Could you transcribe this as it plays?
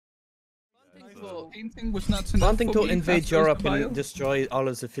Well, painting was not enough Wanting for to me, invade that's Europe versatile. and destroy all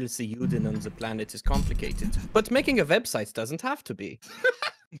of the filthy Juden on the planet is complicated. But making a website doesn't have to be.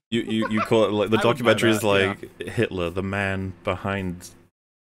 You call it like the I would buy documentary is that, like Hitler, the man behind.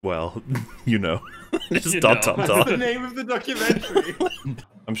 Well, you know, just You dot know. dot That's the dot. name of the documentary.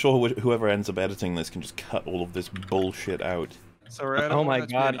 I'm sure whoever ends up editing this can just cut all of this bullshit out. Sorry, I don't Oh want my there to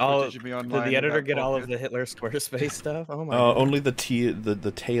be god! any Oh, footage of me did online the editor about get all of Porcus. the Hitler Squarespace stuff? Oh my god. Only the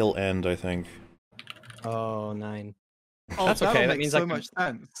tail end, I think. Oh, 9. Oh, That's that'll okay, that make means so I can- much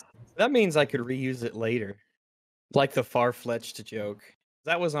sense. That means I could reuse it later. Like the far-fletched joke.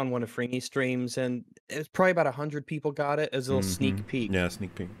 That was on one of Fringy's streams, and it's probably about 100 people got it as a little sneak peek. Yeah,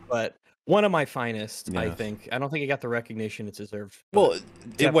 sneak peek. But one of my finest, I Yes. think. I don't think it got the recognition it deserved. Well, but it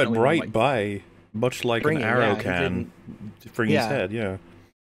went definitely right one of by, much like Fringy, an arrow yeah, he can. Fringy's Yeah. head, yeah.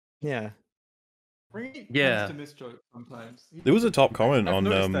 Yeah. Really Yeah. tends to miss jokes sometimes. There was a top comment I've on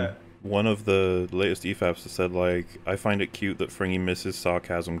noticed that. one of the latest EFAPs that said like, I find it cute that Fringy misses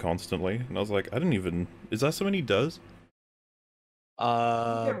sarcasm constantly, and I was like, I didn't even. Is that something he does?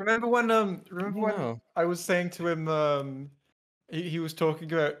 Yeah, remember when know. I was saying to him, he was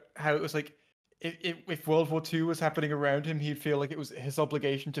talking about how it was like if World War II was happening around him, he'd feel like it was his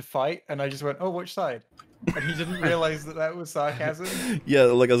obligation to fight, and I just went, oh, which side? And he didn't realize that was sarcasm. Yeah,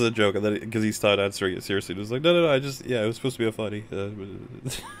 like as a joke, and then because he started answering it seriously, it was like, no, I just, yeah, it was supposed to be a funny. Like,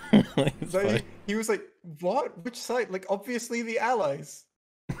 it's So fine. he was like, what? Which side? Like, obviously the Allies.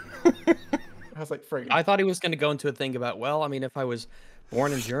 I was like, friggin'. I thought he was going to go into a thing about, well, I mean, if I was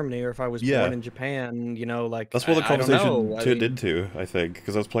born in Germany or if I was Yeah. born in Japan, you know, like That's what the I don't conversation know. I turned mean, into, I think,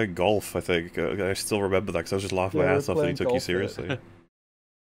 because I was playing golf. I think I still remember that because I was just laughing Yeah, my we ass were off that he playing took you golf, yeah. seriously.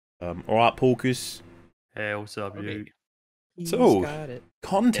 All right, Porcus. Hey, what's up, Okay. dude? he's So, got it.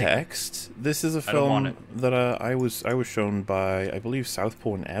 Context: this is a I don't want film that I was shown by, I believe,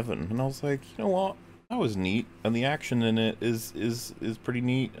 Southpaw and Evan, and I was like, you know what, that was neat, and the action in it is pretty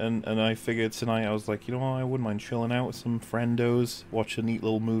neat, and I figured tonight I was like, you know what, I wouldn't mind chilling out with some friendos, watch a neat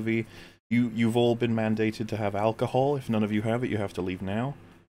little movie. You've all been mandated to have alcohol. If none of you have it, you have to leave now.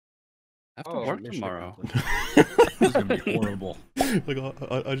 I have to Oh, work mission tomorrow. This is gonna be horrible. Like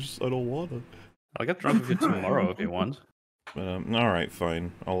I don't want to. I'll get drunk with you tomorrow if you want. All right,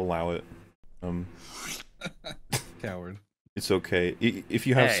 fine, I'll allow it. Coward. It's okay. If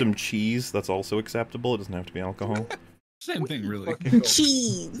you have Hey. some cheese, that's also acceptable. It doesn't have to be alcohol. Same thing, really.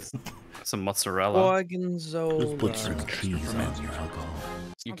 Cheese. Some mozzarella. Gorgonzola. cheese on your alcohol.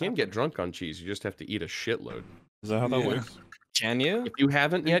 You can get drunk on cheese. You just have to eat a shitload. Is that how that Yeah. works? Can you? If you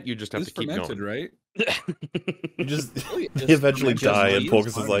haven't yet, you just have It's to keep fermented, going. right? You just Really? you Just eventually fermented die, and cheese?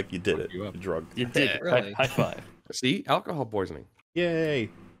 Porcus is like, you did it. Fuck you You're up. drunk. You did it. Really? High five. See, alcohol poisoning. Yay!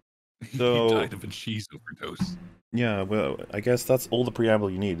 He So died of a cheese overdose. yeah, well, I guess that's all the preamble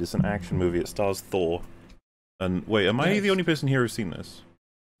you need. It's an action movie. It stars Thor. And wait, am I Yes. the only person here who's seen this?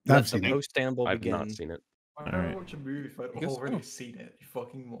 Let I've the seen it. post-amble I've begin. not seen it. Why All would I right. watch a movie if I'd guess already so. seen it? You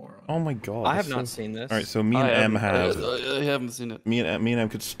fucking moron. Oh my god. I have this not is- seen this. All right, so me and Em have. I haven't seen it. Me and Em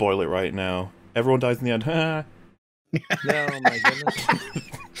could spoil it right now. Everyone dies in the end. Ha! No, my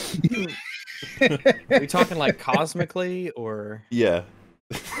goodness. Are we talking like cosmically or? Yeah.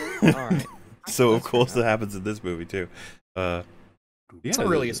 All right. So of course it happens in this movie too. Yeah, It's not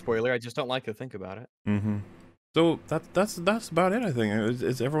really a spoiler. I just don't like to think about it. Mm-hmm. So that's about it. I think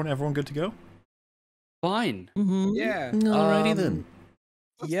is everyone good to go? Fine. Yeah. Alrighty then.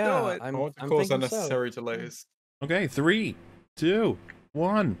 Let's Yeah, do it. I'm- I want to I'm cause thinking so. unnecessary delays. Okay, 3, 2,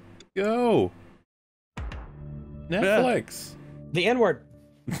 1, go. Netflix. The N-word.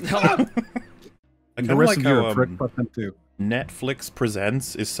 I The kinda rest like of you how are prick button too. Netflix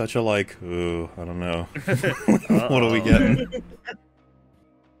presents is such a like. Oh, I don't know. What are we getting?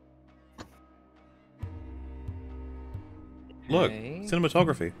 Look, Okay.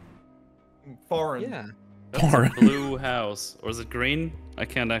 cinematography. Foreign. Yeah. That's a Porn. blue house. Or is it green? I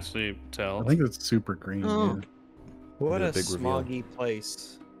can't actually tell. I think it's super green. Oh. Yeah. What Did a a big reveal. smoggy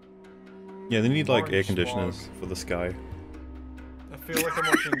place. Yeah, they need like air Orange conditioners smog. for the sky. I feel like I'm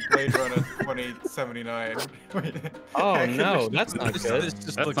watching Blade Runner 2079. Oh Air no, conditioning. that's not This good. just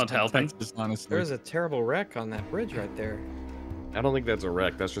That's looks not like helping. Texas, honestly. There's a terrible wreck on that bridge right there. I don't think that's a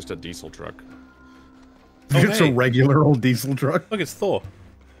wreck. That's just a diesel truck. It's hey. a regular old diesel truck. Look, it's Thor.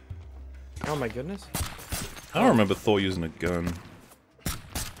 Oh my goodness. I don't remember Thor using a gun.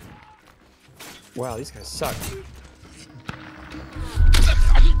 Wow, these guys suck.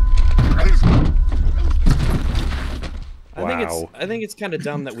 Wow. I think it's kind of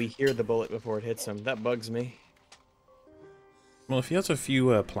dumb that we hear the bullet before it hits him. That bugs me. Well, if he has a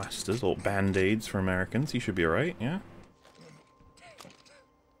few plasters or band-aids for Americans, he should be alright, yeah?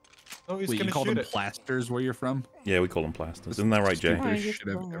 Oh, he's Wait, you gonna call shoot them it. plasters where you're from? Yeah, we call them plasters. Isn't that right, Jay? Why, Stupidest just shit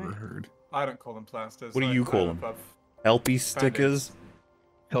I've call 'em ever right. heard. I don't call them plasters. What do you call them? love Helpy stickers?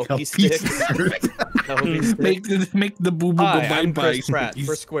 Healthy Healthy sticks. stickers. Healthy sticks. Make the boo boo Hi, go bye I'm bye. Chris Pratt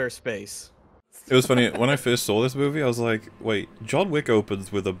for Squarespace. It was funny, when I first saw this movie, I was like, wait, John Wick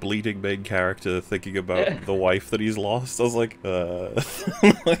opens with a bleeding main character thinking about the wife that he's lost. I was like,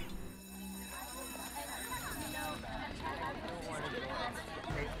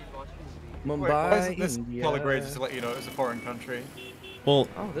 Why Mumbai, isn't this India. color graded to let you know it's a foreign country? Well,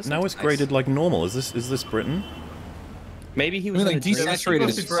 Oh, this now looks it's graded like normal. Is this Britain? Maybe he I was mean, in like a dream. desaturated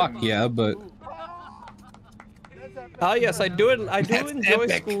as fuck, yeah, but Oh yes, I do it. I do enjoy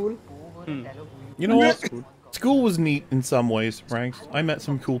school. You know what? School was neat in some ways, right? I met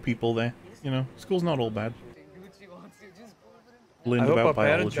some cool people there. You know, school's not all bad. I Learned hope about our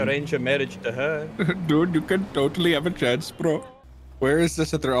parents biology. arrange a marriage to her. dude, you can totally have a chance, bro. Where is this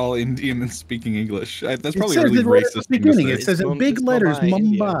that they're all Indian and speaking English? That's It probably says really it right at racist. the thing to beginning. say. It says in It's big letters, Mumbai,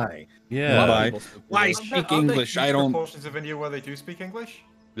 India. Mumbai. Yeah. Mumbai. Why Aren't speak there English? huge I don't. portions of India where they do speak English?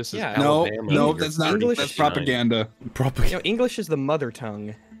 This is Yeah. No, Alabama. no, and that's you're not. English- That's 30-59. propaganda. Probably. You know, English is the mother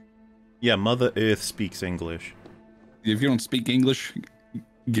tongue. Yeah, Mother Earth speaks English. If you don't speak English,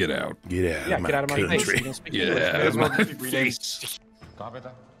 get out. Get out Yeah, of my get out of my face. country. You don't speak Yeah, English. May as well my just keep reading. face. I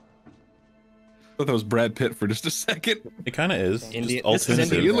thought that was Brad Pitt for just a second. It kind of is. India- Just this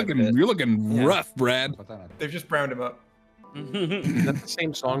is alternative. India. You're looking Yeah. rough, Brad. They've just browned him up. Is that the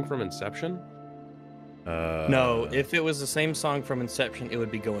same song from Inception? No, if it was the same song from Inception, it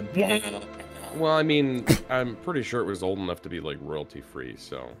would be going. Well, I mean, I'm pretty sure it was old enough to be like royalty free,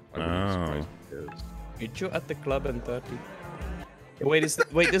 so I wouldn't be surprised if it is. Meet you at the club in 30. Wait,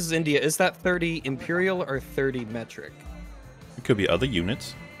 wait, this is India. Is that 30 imperial or 30 metric? It could be other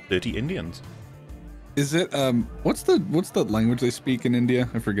units. 30 Indians. Is it what's the language they speak in India?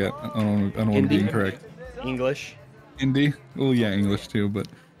 I forget. I don't want to be Hindi. incorrect. English. Hindi? Well, yeah, English too, but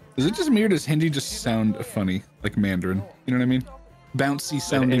is it just me or does Hindi just sound funny, like Mandarin? You know what I mean? Bouncy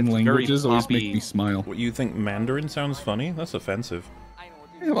sounding it's very languages always make poppy. me smile. What, you think Mandarin sounds funny? That's offensive.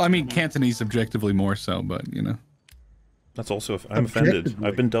 Yeah, well, I mean, Cantonese objectively more so, but you know, That's also, I'm offended. Objectively.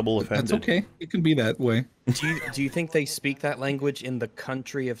 I've been double offended. that's okay. It can be that way. Do you think they speak that language in the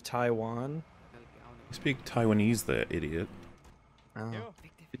country of Taiwan? You speak Taiwanese there, idiot. Oh.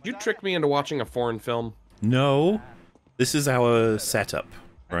 Did you trick me into watching a foreign film? No. This is our setup,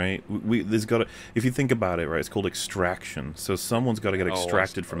 right? There's got to, if you think about it, right, it's called extraction. So someone's got to get Oh, I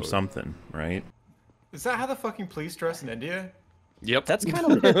extracted from suppose. something, right? Is that how the fucking police dress in India? Yep. That's kind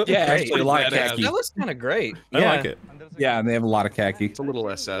of Yeah, great. actually, a lot of Badass. khaki. That looks kind of great. I like it. Yeah, and they have a lot of khaki. It's a little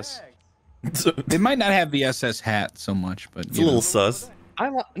SS. It's They might not have the SS hat so much, but a you know. little sus.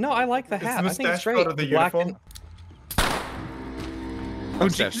 No, I like the Is hat. the I think it's mustache great. part of the Black uniform? Oh,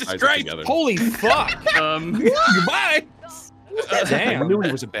 Mustache Jesus ties it Christ! together. Holy fuck! Goodbye. I Damn. knew he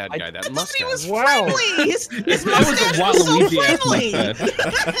was a bad guy. That mustache. Wow. That was a Waluigi ass mustache.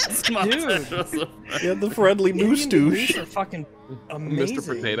 Dude, Yeah, the friendly Indian moose police douche. are fucking amazing. Mr.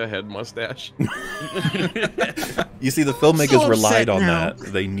 Potato Head mustache. You see, the filmmakers So relied upset on now.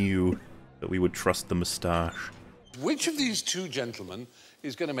 that. They knew that we would trust the moustache. Which of these two gentlemen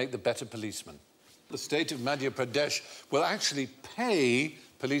is going to make the better policeman? The state of Madhya Pradesh will actually pay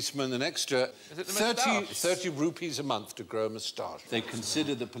policemen an extra 30 rupees a month to grow a moustache. They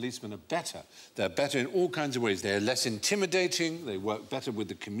consider the policemen are better. They're better in all kinds of ways. They're less intimidating. They work better with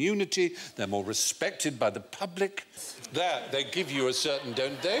the community. They're more respected by the public. There, they give you a certain,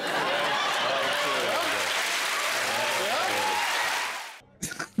 don't they?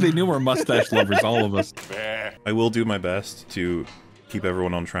 They knew we're mustache lovers, all of us. I will do my best to keep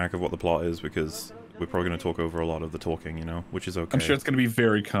everyone on track of what the plot is, because we're probably going to talk over a lot of the talking, you know, which is okay. I'm sure it's going to be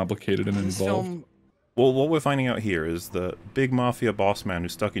very complicated and This involved. film, Well, what we're finding out here is the big mafia boss man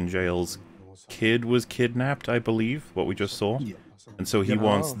who's stuck in jail's kid was kidnapped, I believe, what we just saw. And so he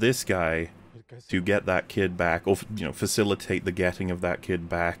wants this guy to get that kid back, or, you know, facilitate the getting of that kid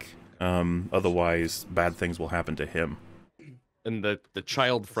back. Otherwise, bad things will happen to him. And the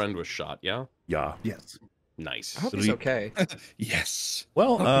child friend was shot, yeah? Yeah. Yes. Nice. I hope So he's he- okay. Yes.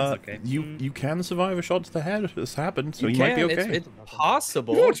 Well, it's okay. you can survive a shot to the head if this happened, so You he might be can, okay. It's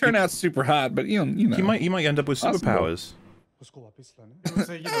possible. It won't turn out super hot, but you know. He might end up with Possible. superpowers. It was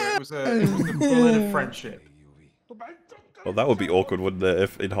a, it was a bullet of friendship. Well, that would be awkward, wouldn't it?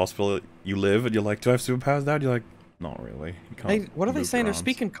 If in hospital you live and you're like, "Do I have superpowers now?" And you're like, "Not really." You can't Hey, what are they move saying? They're around."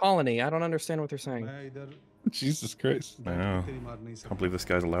 speaking colony. I don't understand what they're saying. Jesus Christ. I know. Can't believe this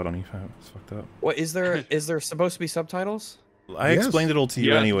guy's allowed on EFAP. It's fucked up. What is there? Is there supposed to be subtitles? I Yes. explained it all to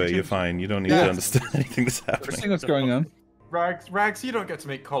you Yeah. anyway. You're fine. You don't need to Yeah. understand anything that's We're happening. seeing what's going on. Rags, you don't get to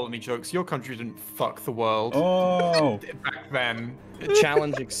make colony jokes. Your country didn't fuck the world. Oh. Back then.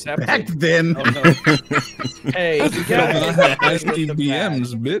 Challenge accepted. Back then. Oh, no. Hey, you I have guys,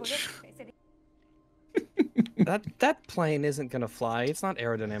 ICBMs, bitch. that plane isn't gonna fly. It's not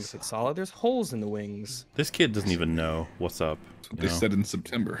aerodynamically solid. There's holes in the wings. This kid doesn't even know what's up. That's what they said in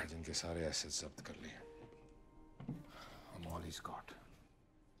September. I'm all he's got.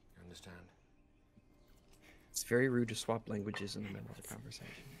 You understand? It's very rude to swap languages in the middle of a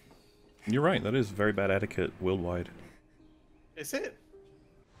conversation. You're right. That is very bad etiquette worldwide. Is it?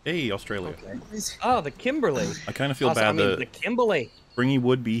 Hey, Australia. Okay. Oh, the Kimberley. I kind of feel bad that the Kimberley. Springy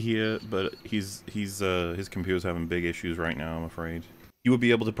would be here, but his computer's having big issues right now, I'm afraid. You would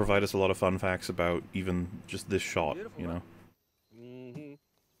be able to provide us a lot of fun facts about even just this shot, you know?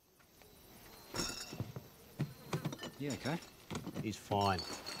 Yeah, okay. He's fine.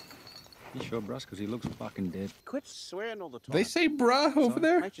 You sure, Bruss? Because he looks fucking dead. Quit swearing all the time. They say bruh over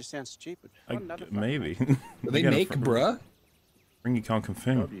there? Makes you sound stupid. Maybe. Do they make bruh? Springy can't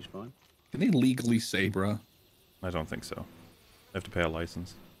confirm. He's fine. Can they legally say bruh? I don't think so. I have to pay a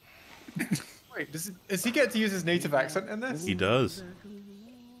license. Wait, does he get to use his native accent in this? He does.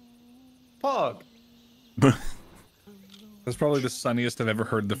 Pog. That's probably the sunniest I've ever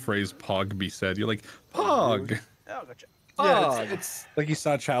heard the phrase pog be said. You're like, pog! Oh, gotcha. Yeah, it's Like you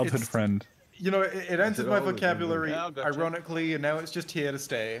saw a childhood friend. you know, it entered my vocabulary ironically, and now it's just here to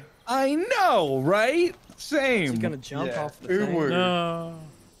stay. I know, right? Same. Is he gonna jump Yeah. off the thing? No.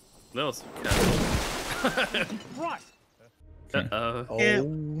 That was Right. Yeah,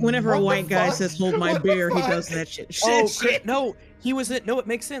 whenever a white guy says "hold my beer," he does that shit. Shit! No, he was in. No, it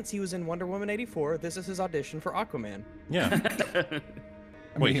makes sense. He was in Wonder Woman '84. This is his audition for Aquaman. Yeah.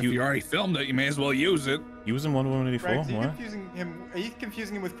 I mean, if you already filmed it, you may as well use it. He was in Wonder Woman '84. Rex, What? are you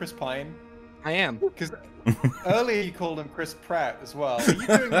confusing him with Chris Pine? I am. Because earlier you called him Chris Pratt as well.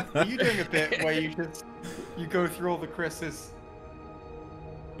 Are you doing a bit where you go through all the Chris's?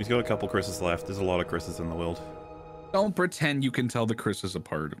 He's got a couple Chris's left. There's a lot of Chris's in the world. Don't pretend you can tell the Chris's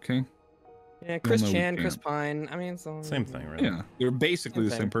apart, okay? Yeah, Chris No, we Chan, Chris can't. Pine. I mean, it's all... Same thing, really. Yeah, they're basically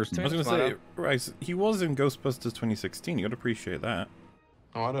the same person. I was gonna say, right? He was in Ghostbusters 2016. You gotta appreciate that.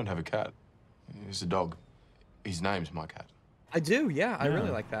 Oh, I don't have a cat. It's a dog. His name's my cat. I do, yeah. I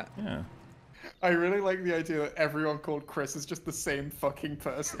really like that. Yeah. I really like the idea that everyone called Chris is just the same fucking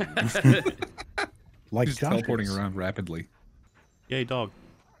person. Like He's Josh teleporting is. around rapidly. Yay, dog.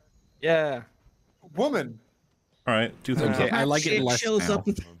 Yeah. Woman. All right, 2 thumbs Okay, up. I like it Chick less shows now. up.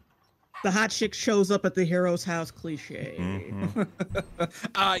 The hot chick shows up at the hero's house. Cliche. Yeah,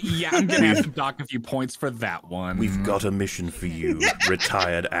 I'm gonna have to dock a few points for that one. We've got a mission for you,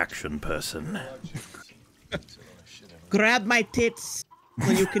 retired action person. Grab my tits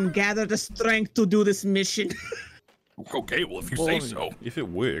so you can gather the strength to do this mission. Okay, well, if you say so. If it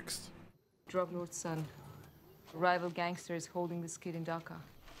works. Drug lord's son. Rival gangster is holding this kid in Dhaka.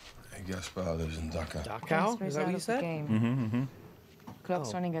 Hey, Gaspar lives in Dhaka. Dhaka? Is that what you said?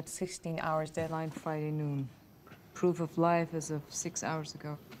 Clock's running at 16 hours, deadline Friday noon. Proof of life as of 6 hours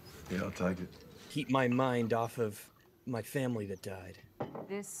ago. Yeah, I'll take it. Keep my mind off of my family that died.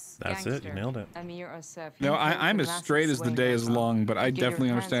 This That's it, you nailed it. Amir Asaf, No, I'm as straight as the day is long, but I definitely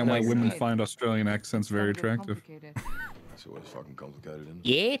understand why women find Australian accents very attractive. That's always fucking complicated, isn't it?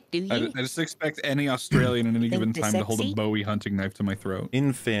 Yeah, do you? I just expect any Australian at any given they're time to hold a sexy? Bowie hunting knife to my throat.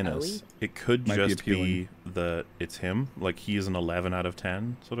 In fairness, it could Might be just be appealing. that it's him. Like, he's an 11 out of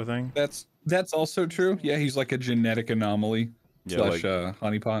 10 sort of thing. That's also true. Yeah, he's like a genetic anomaly Yeah, slash like-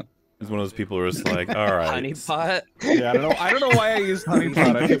 honeypot. He's one of those people who are just like, all right. Honeypot. Yeah, I don't know why I used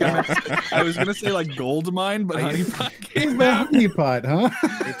honeypot. I think I was gonna say like gold mine, but honeypot came out. Honeypot, huh?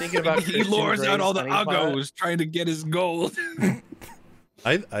 You're thinking about He Christian lures out Grey's all the honeypot? uggos trying to get his gold.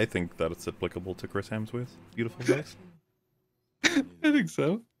 I think that it's applicable to Chris Hemsworth's beautiful face. I think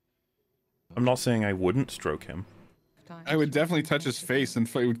so. I'm not saying I wouldn't stroke him. I would definitely touch his face and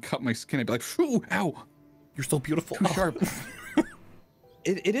it would cut my skin. I'd be like, "Phew, ow, you're still beautiful." Sharp.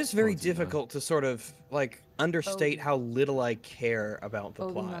 It is very difficult to sort of like understate how little I care about the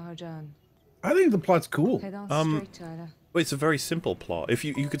plot. I think the plot's cool. Wait, it's a very simple plot. If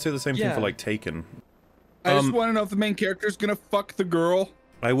you could say the same thing Yeah. for like Taken. I just want to know if the main character's gonna fuck the girl.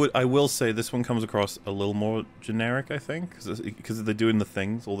 I will say this one comes across a little more generic, I think, because they're doing the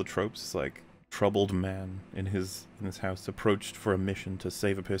things, all the tropes. It's like troubled man in his house approached for a mission to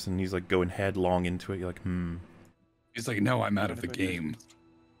save a person. And he's like going headlong into it. You're like, He's like, no, I'm out of the game.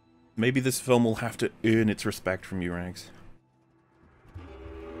 Maybe this film will have to earn its respect from you, Rags.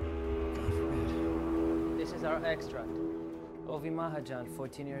 This is our extract. Ovi Mahajan,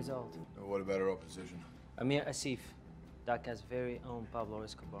 14 years old. What about our opposition? Amir Asif, DACA's very own Pablo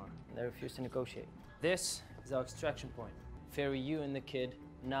Escobar. They refuse to negotiate. This is our extraction point. Ferry you and the kid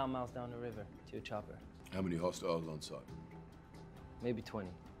 9 miles down the river to your chopper. How many hostiles on site? Maybe 20.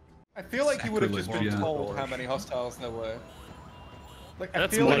 I feel like you would have just been Sacrilege, yeah. told how many hostiles there were. Like, I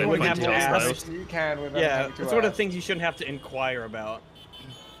That's feel more like you than wouldn't have to 20 ask hostiles. you can without Yeah, having to it's one of the ask. things you shouldn't have to inquire about.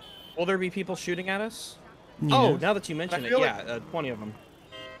 Will there be people shooting at us? Yeah. Oh, now that you mention I it, feel yeah, 20 of them.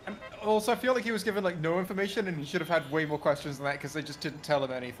 And also, I feel like he was given like no information, and he should have had way more questions than that because they just didn't tell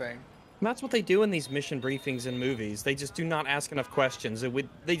him anything. And that's what they do in these mission briefings in movies. They just do not ask enough questions.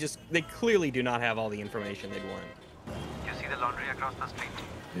 They clearly do not have all the information they'd want. You see the laundry across the street?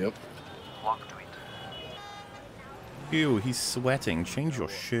 Yep. Walk to it. Ew, he's sweating. Change your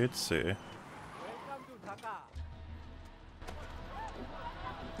shirt, sir.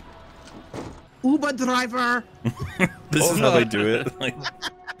 Uber driver. This is how they do it. Like,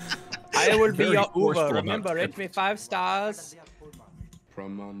 I will be Very your forceful Uber. about Remember, it. rate me 5 stars.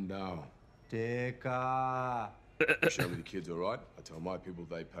 Pramandao. Teka. Show me the kids, all right? I tell my people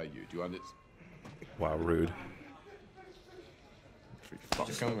they pay you. Do you understand? wow, rude.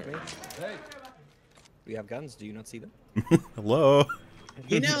 Hey. We have guns. Do you not see them? Hello.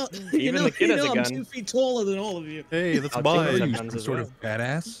 You know, Even the kid has a I'm gun. 2 feet taller than all of you. Hey, that's I'll take those mine. guns as Sort well. of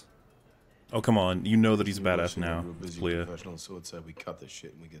badass. Oh, come on. You know that he's a badass We're now. busy Leah. professional swords, so we cut this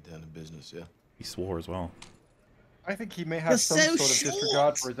shit and we get down to business, yeah? He swore as well. I think he may You're have some so sort of short.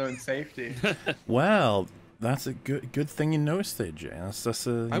 disregard for his own safety. Well, that's a good thing you noticed there, Jay. That's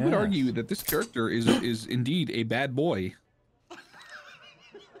a, I would yeah. argue that this character is indeed a bad boy.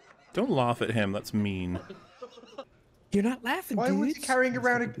 Don't laugh at him. That's mean. You're not laughing, Why dude. was he carrying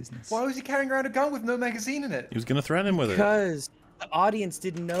around a gun with no magazine in it? He was gonna threaten him with it. Because the audience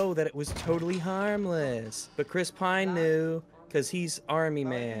didn't know that it was totally harmless. But Chris Pine knew, because he's Army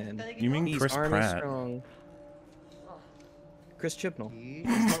man. You mean He's Chris Army Pratt? strong. Chris Chibnall.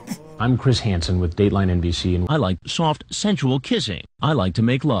 I'm Chris Hansen with Dateline NBC, and I like soft, sensual kissing. I like to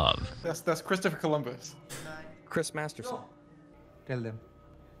make love. That's Christopher Columbus. Chris Masterson. Tell them.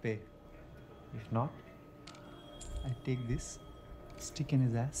 Pay. If not, I take this, stick in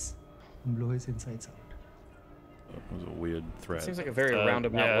his ass, and blow his insides out. That was a weird threat. Seems like a very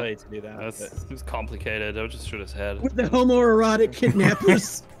roundabout way to do that. It was complicated. I would just shoot his head. With the homoerotic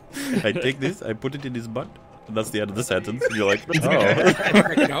kidnappers. I take this, I put it in his butt. And that's the end of the sentence. And you're like, I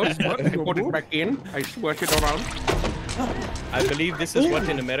oh. put it back in. I squirt it around. I believe this is what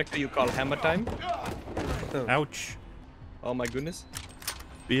in America you call hammer time. Ouch. Oh my goodness.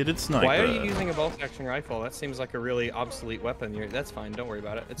 Bearded sniper. Why are you using a bolt-action rifle? That seems like a really obsolete weapon. That's fine. Don't worry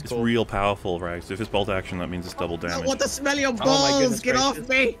about it. It's It's cool. real powerful, Rags. If it's bolt action, that means it's double I damage. want to smell your Oh my balls. goodness Get off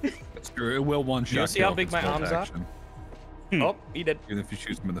me. That's true. It will one shot. You see how big my arms are? Oh, he did. Even if you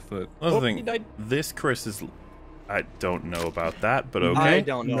shoot him in the foot. Another he thing, died. this Chris is... I don't know about that, but okay. I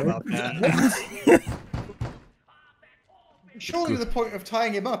don't know about that. Surely the point of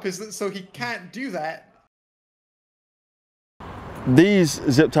tying him up is that so he can't do that. These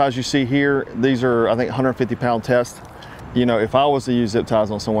zip ties you see here, these are, I think, 150-pound test. You know, if I was to use zip ties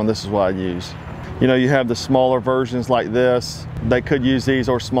on someone, this is what I'd use. You know, you have the smaller versions like this. They could use these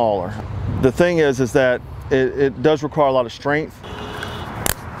or smaller. The thing is that it does require a lot of strength.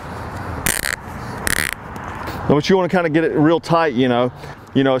 But you want to kind of get it real tight, you know.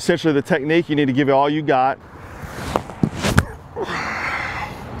 Essentially the technique, you need to give it all you got.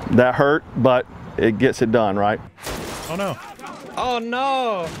 That hurt, but it gets it done, right? Oh no. Oh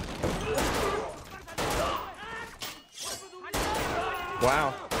no!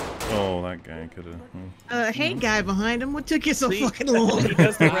 Wow. Oh, that guy could have... Hey, guy behind him, what took you so fucking long? He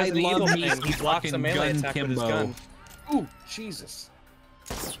does the I Resident love Evil me thing. some He blocks a fucking melee gun attack with his Kimbo. gun. Ooh, Jesus.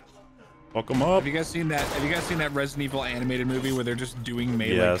 Fuck him up. Have you guys seen that Resident Evil animated movie where they're just doing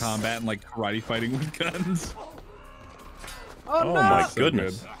melee Yes. combat and like karate fighting with guns? Oh my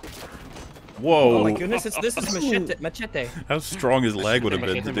goodness. Whoa. Oh my goodness, this is machete. How strong his leg would have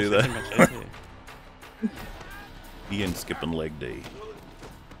been to do that. Ian skipping leg day.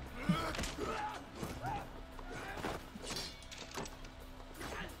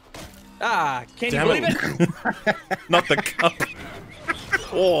 Ah, can you Damn believe it. it? Not the cup.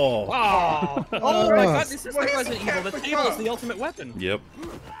 Oh. Oh, oh my god, this is like Resident Evil. The table is the ultimate weapon. Yep.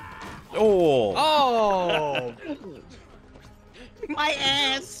 Oh. Oh. My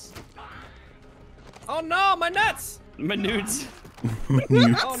ass. Oh no, my nuts. My nudes.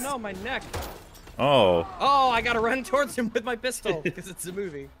 Oh no, my neck. Oh. Oh, I gotta run towards him with my pistol because it's a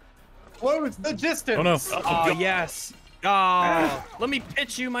movie. Close the distance. Oh no. Oh yes. Oh, let me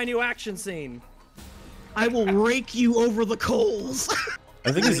pitch you my new action scene. I will rake you over the coals.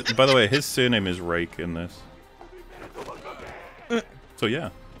 I think his, by the way, his surname is Rake in this. So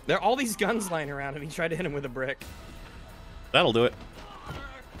yeah. There are all these guns lying around, and he tried to hit him with a brick. That'll do it.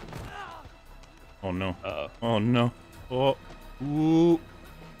 Oh no. Oh no. Oh. Ooh.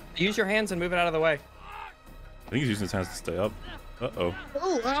 Use your hands and move it out of the way. I think he's using his hands to stay up. Uh-oh.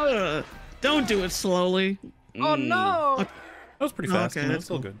 Oh, don't do it slowly. Oh no! That was pretty fast. Okay, No, that's it's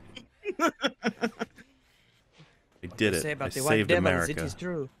still cool. good. They did it. Say about They the white saved devils, America. it is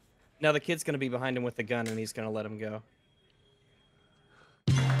true. Now the kid's gonna be behind him with the gun, and he's gonna let him go.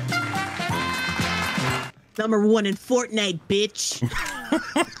 Number 1 in Fortnite, bitch.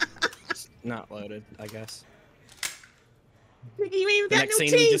 Not loaded, I guess. You ain't even The got next no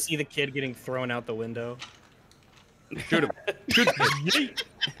scene, we teeth. just see the kid getting thrown out the window. Shoot him. Shoot him.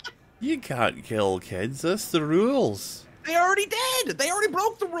 You can't kill kids. That's the rules. They already did. They already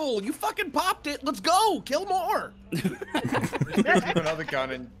broke the rule. You fucking popped it. Let's go. Kill more. Another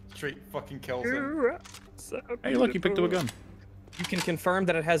gun and straight fucking kills him. Hey, look, you picked up a gun. You can confirm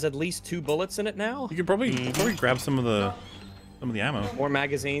that it has at least 2 bullets in it now. You could probably grab some of the ammo. More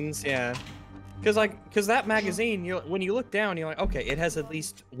magazines, yeah. Cause that magazine, when you look down, you're like, okay, it has at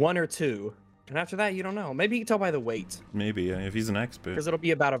least 1 or 2, and after that, you don't know. Maybe you can tell by the weight. Maybe if he's an expert. Because it'll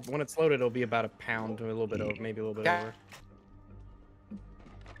be about when it's loaded, it'll be about a pound or a little bit over, maybe a little bit over.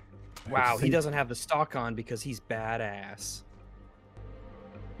 Wow, he doesn't have the stock on because he's badass.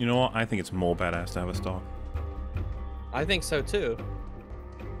 You know what? I think it's more badass to have a stock. I think so too.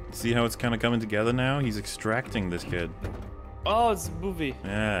 See how it's kind of coming together now? He's extracting this kid. Oh, it's a movie.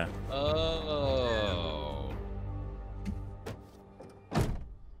 Yeah. Oh.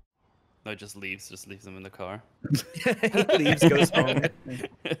 No, just leaves them in the car. He leaves, goes home.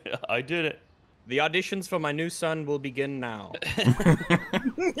 I did it. The auditions for my new son will begin now.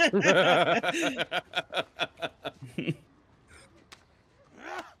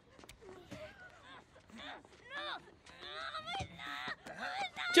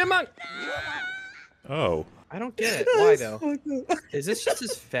 Chipmunk! Oh. I don't get it. Why though? Is this just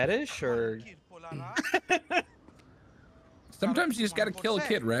his fetish or? Sometimes you just gotta kill a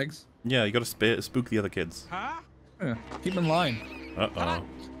kid, Rags. Yeah, you gotta spook the other kids. Yeah, keep in line. Uh-oh.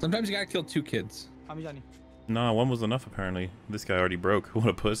 Sometimes you gotta kill 2 kids. No, 1 was enough apparently. This guy already broke. What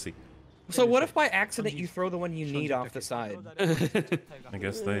a pussy. So what if by accident you throw the one you need off the side? I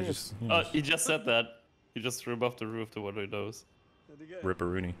guess they just... He just said that. He just threw him off the roof to what he knows.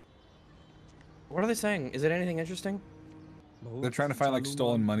 Ripperoonie. What are they saying? Is it anything interesting? They're trying to find like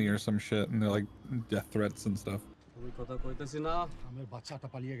stolen money or some shit, and they're like death threats and stuff.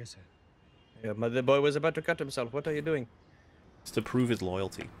 Yeah, but the boy was about to cut himself. What are you doing? It's to prove his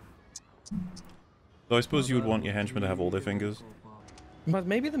loyalty. Though I suppose you would want your henchmen to have all their fingers. But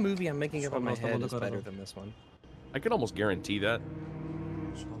maybe the movie I'm making up in my head is better than this one. I could almost guarantee that.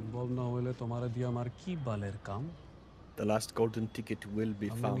 The last golden ticket will be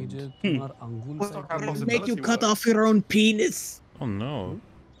found. Make you cut off your own penis. Oh no.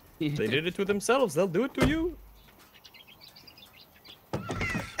 They did it to themselves. They'll do it to you.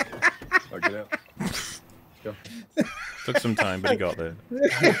 Get out. Go. Took some time, but he got there.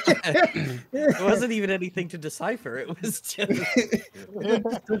 It wasn't even anything to decipher. It was just.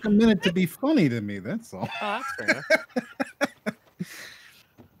 It took a minute to be funny to me, that's all. Oh, that's fair enough.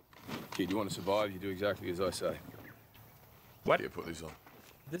 Kid, you want to survive, you do exactly as I say. What? Here, put these on.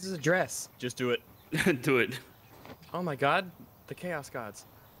 This is a dress. Just do it. Do it. Oh my god. The Chaos Gods.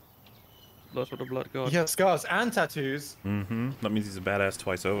 Blood for the blood god. Yeah, scars and tattoos. Mm-hmm. That means he's a badass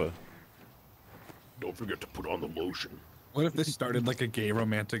twice over. Don't forget to put on the lotion. What if this started like a gay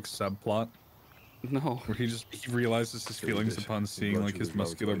romantic subplot? No. Where he realizes his feelings upon seeing like his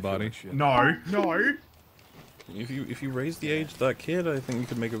muscular body. No. If you raise the age of that kid, I think you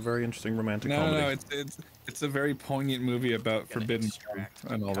could make a very interesting romantic comedy. No, it's a very poignant movie about forbidden love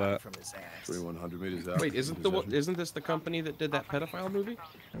and all that. 3,100 meters out. Wait, isn't this the company that did that pedophile movie?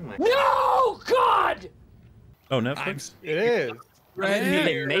 No, God! Oh, Netflix? It is. Did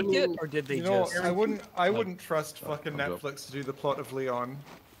they make it or did they You know, just? I wouldn't trust fucking Netflix to do the plot of Leon.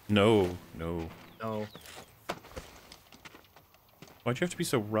 No. No. Why'd you have to be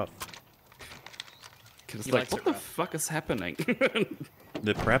so rough? It's like, what the fuck is happening?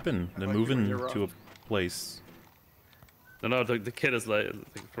 They're prepping. They're moving to a place. No, the kid is like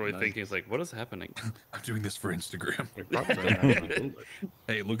probably thinking, it's like, what is happening? I'm doing this for Instagram.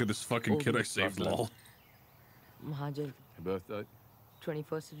 Hey, look at this fucking kid I saved, lol. Mahajan, Your birthday?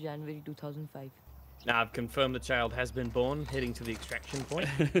 21st of January 2005. Now I've confirmed the child has been born, heading to the extraction point.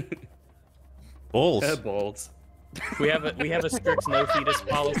 Balls. Balls. We have a strict no fetus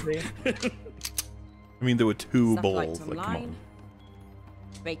policy. I mean, there were 2 Stuff balls. liked Like, come on. online,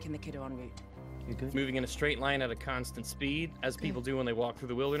 Making the kid en route. You good? Moving in a straight line at a constant speed, as people do when they walk through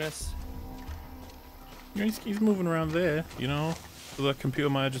the wilderness. You know, he's moving around there, you know? So the computer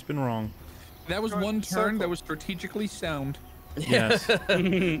might have just been wrong. That was one turn that was strategically sound. Yes.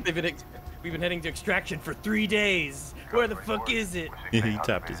 We've been heading to extraction for 3 days. Where the fuck is it? He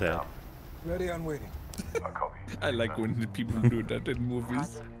tapped his head. Ready on waiting. I like when the people do that in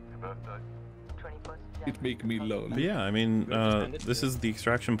movies. It make me lonely. But yeah, I mean, this is the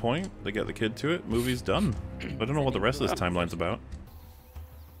extraction point. They get the kid to it. Movie's done. I don't know what the rest of this timeline's about.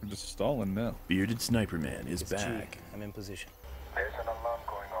 We're just stalling now. Bearded Sniper Man is back. I'm in position. There's an alarm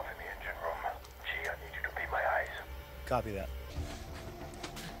going off in the engine room. Gee, I need you to be my eyes. Copy that.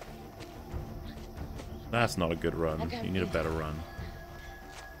 That's not a good run. You need a better run.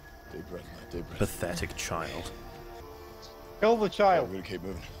 Deep breath, man. Deep breath. Pathetic child. Kill the child. We're gonna keep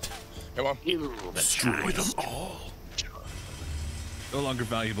moving. Come on. Destroy them all. No longer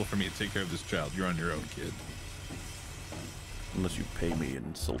valuable for me to take care of this child. You're on your own, kid. Unless you pay me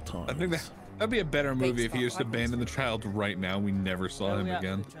in sultans. I think that'd be a better movie if he just abandoned the child right now. We never saw him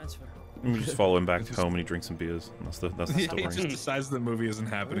again. We just follow him back home and he drinks some beers. That's the He story. just decides the movie isn't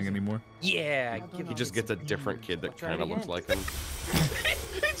happening anymore. Yeah. He just gets a different kid that kind of looks like him.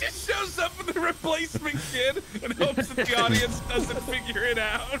 He just shows up with the replacement kid and hopes that the audience doesn't figure it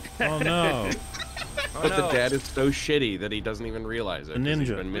out. Oh no. But the dad is so shitty that he doesn't even realize it. A ninja. He's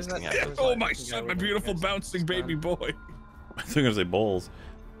been missing half his Oh life. my son, my beautiful bouncing baby boy. I think I was gonna say balls.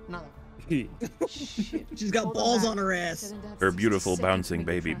 No. She's got balls on her ass. Her beautiful bouncing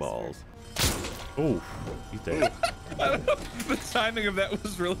baby balls. Oh, he's dead. The timing of that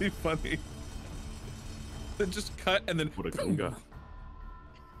was really funny. Then just cut and then. What a gunga.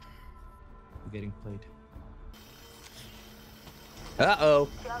 We're getting played. Uh-oh.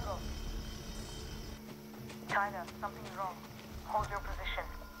 Tiago. China, something's wrong. Hold your position.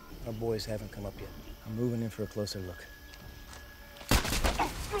 Our boys haven't come up yet. I'm moving in for a closer look.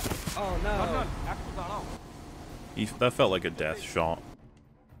 Oh no. That felt like a death shot.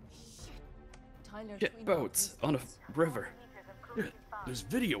 Jet boats on a river. This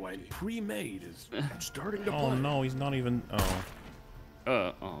video I pre-made is starting to Oh play. no, he's not even. Oh.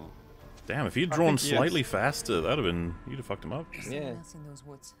 Oh. Damn, if he'd drawn slightly faster, that'd have been. You'd have fucked him up. Someone else in those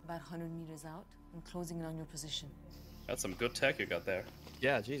woods, about 100 meters out, and closing in on your position. That's some good tech you got there.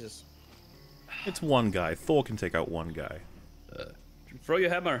 Yeah, Jesus. It's one guy. Thor can take out one guy. Throw your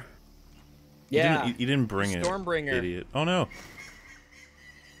hammer. Yeah. You didn't bring it. Stormbringer. Idiot. Oh no.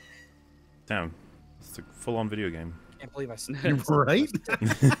 Damn. It's a full-on video game. Can't believe I Right?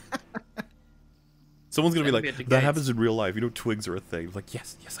 Someone's gonna be like, At the that gates. happens in real life. You know, twigs are a thing. Like,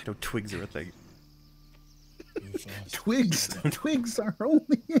 yes, I know twigs are a thing. Twigs are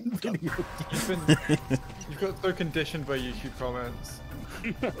only in video. You've got so conditioned by YouTube comments.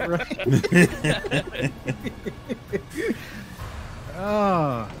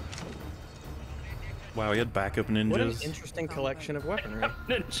 Ah. Wow, he had backup ninjas. What an interesting collection of weaponry.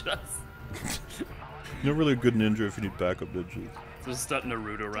 Ninjas. You're not really a good ninja if you need backup ninjas. So start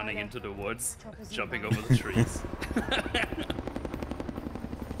Naruto running into the woods, jumping over the trees.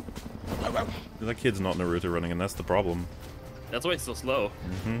 That kid's not Naruto running, and that's the problem. That's why it's so slow.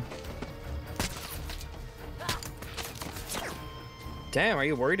 Damn, are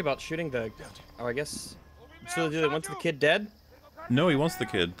you worried about shooting the... Oh, I guess... So they went to the kid dead? No, he wants the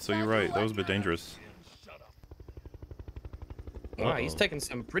kid, so you're right. That was a bit dangerous. Wow, he's taking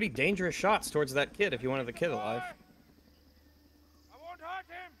some pretty dangerous shots towards that kid if you wanted the kid alive.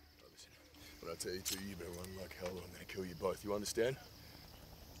 But I tell you two, you better run like hell or I'm gonna kill you both. You understand?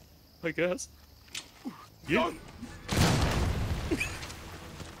 I guess. Yeah.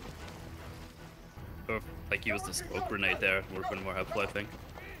 Or like use the smoke grenade there, would have been more helpful, I think.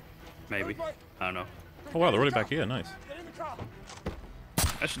 Maybe. I don't know. Oh wow, they're already back here. Nice.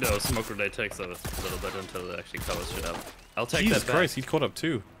 Actually, no, smoke grenade takes a little bit until it actually covers shit up. I'll take Jesus that back. Christ, he's caught up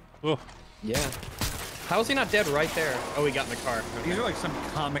too. Oh. Yeah. How is he not dead right there? Oh, he got in the car. These are like some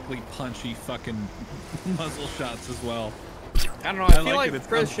comically punchy fucking muzzle shots as well. I don't know, I feel like like it.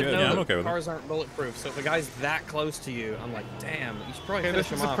 Chris should good. know Yeah, I'm that okay with it. cars aren't bulletproof, so if the guy's that close to you, I'm like, damn, you should probably Okay, finish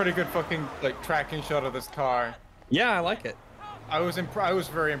this him is a off. pretty good fucking like tracking shot of this car. Yeah, I like it. I was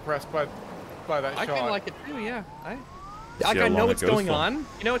very impressed by that I shot. kind of like it too, yeah. See Like, how I know long it what's goes going for. on.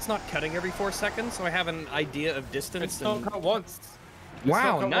 You know, it's not cutting every 4 seconds, so I have an idea of distance. It's not cut once. It's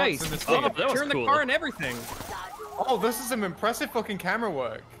Wow, not cut nice. once and it's Oh, not- that was turn cool. the car and everything. Oh, this is some impressive fucking camera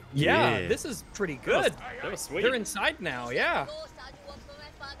work. Yeah, this is pretty good. That was sweet. They're inside now, yeah.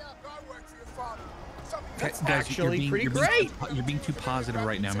 That's actually pretty great. You're being too positive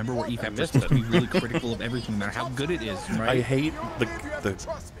right now. Remember, we're EFAP. We're supposed to be really critical of everything, no matter how good it is, right? I hate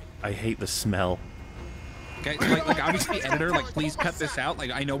I hate the smell. Okay, like obviously, editor, like please cut this out. Like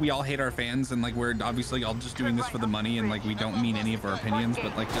I know we all hate our fans, and like we're obviously all just doing this for the money, and like we don't mean any of our opinions,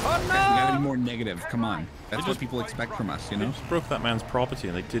 but like just we gotta be more negative. Come on, that's what people expect from us, you know. They just broke that man's property,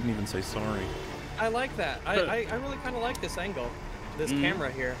 and they didn't even say sorry. I like that. I really kind of like this angle, this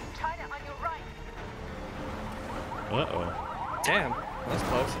camera here. Uh-oh. Damn, that's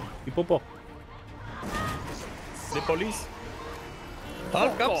close. People. The police.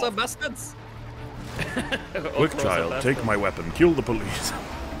 All cops are bastards. Quick, child, take my weapon. Kill the police.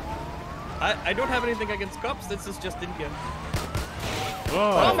 I don't have anything against cops. This is just India.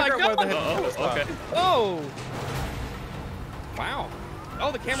 Oh, my god! Okay. Oh! Wow.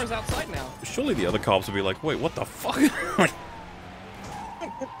 Oh, the camera's outside now. Surely the other cops would be like, wait, what the fuck?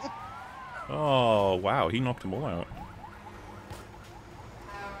 Oh, wow, he knocked them all out.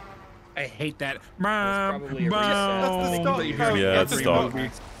 I hate that. Probably a reset. Yeah, that's the stock.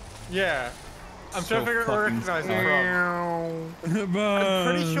 Yeah. I'm trying to figure out where I recognize it from. I'm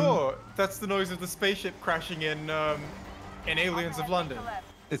pretty sure that's the noise of the spaceship crashing in Aliens of London.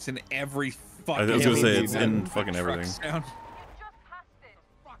 It's in every fucking. I was gonna say it's in fucking everything. Sound.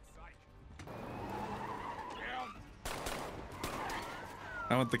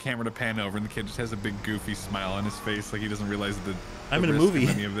 I want the camera to pan over, and the kid just has a big goofy smile on his face, like he doesn't realize that I'm in a movie.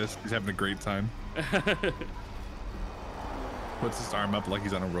 Any of this, he's having a great time. Puts his arm up like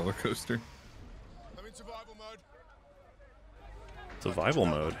he's on a roller coaster. I'm in survival mode. Survival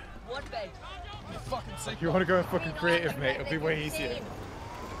mode. You want to go fucking creative, mate? It'll be way easier.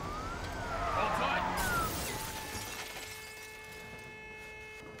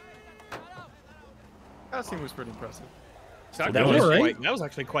 That scene was pretty impressive. That was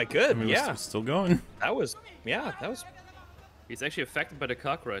actually quite good. I mean, yeah, it's still going. that was. He's actually affected by the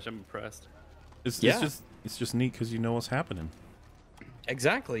cockroach. I'm impressed. It's just neat because you know what's happening.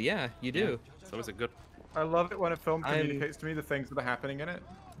 Exactly. Yeah, you do. Yeah. So it's a good. I love it when a film communicates to me the things that are happening in it.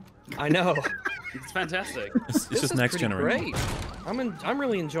 I know. It's fantastic. It's just next generation. Great. I'm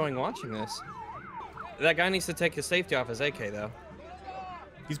really enjoying watching this. That guy needs to take his safety off his AK though.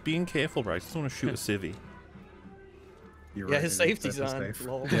 He's being careful, right? He doesn't want to shoot a civvy. You're Yeah, right, his it is safety's set to on. safe.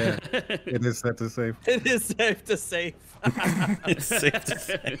 Lol. Yeah, it is set to safe. It is safe to safe. It's safe to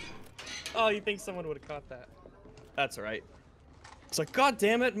say. Oh, you think someone would have caught that? That's all right. It's like, God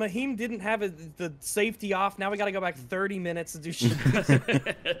damn it, Mahim didn't have the safety off. Now we got to go back 30 minutes to do shit.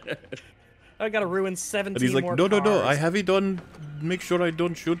 I got to ruin 17 And he's like, more no, cars. I have it done. Make sure I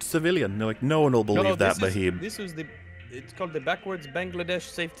don't shoot civilian. They're like, no one will believe that, Mahim. This was it's called the backwards Bangladesh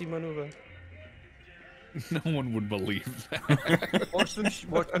safety maneuver. No one would believe that. Watch them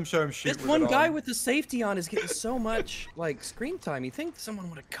show him shoot. This one guy with the safety on is getting so much like screen time. You think someone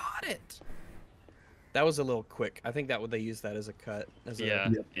would have caught it? That was a little quick. I think they used that as a cut.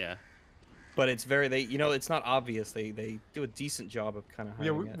 Yeah. But it's very it's not obvious. They do a decent job of kind of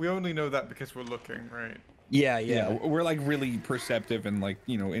hiding it. We only know that because we're looking, right? Yeah. We're like really perceptive and like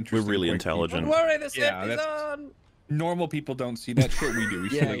interesting. We're really intelligent. Don't worry, the safety's on. Normal people don't see that shit we do. We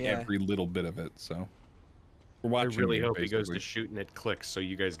see like yeah. every little bit of it. So we're I watching. really you, hope he goes basically. to shoot and it clicks, so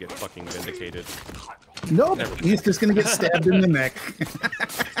you guys get fucking vindicated. Nope, he's just gonna get stabbed in the neck.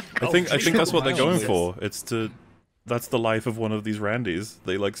 I think that's what they're going for. That's the life of one of these Randys.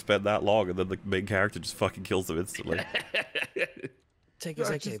 They like spend that long, and then the main character just fucking kills them instantly. Take his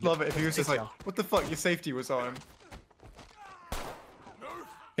I AK. just love it if he was just like, what the fuck, your safety was on.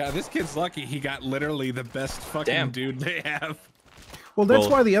 Yeah, this kid's lucky. He got literally the best fucking dude they have. Well, that's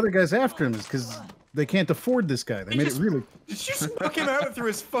why the other guy's after him, is because they can't afford this guy. They made it really. Did you just knock him out through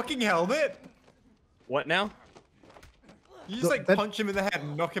his fucking helmet? What now? You just punch him in the head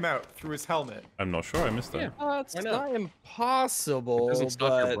and knock him out through his helmet. I'm not sure. I missed that. It's not impossible. It doesn't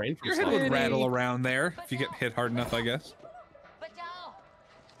stop your brain from Your head slowing. would rattle around there if you get hit hard enough, I guess.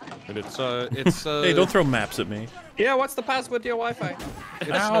 And it's Hey, don't throw maps at me. Yeah, what's the password to your Wi-Fi?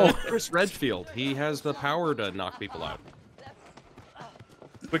 It's Chris Redfield. He has the power to knock people out.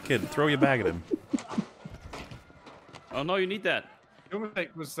 Quick kid, throw your bag at him. Oh no, you need that. Your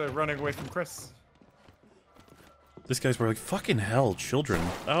mistake was running away from Chris. This guy's like, fucking hell, children.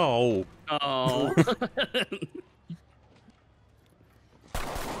 Oh. Oh.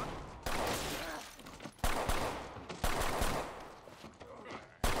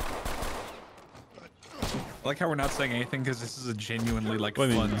 I like how we're not saying anything because this is a genuinely like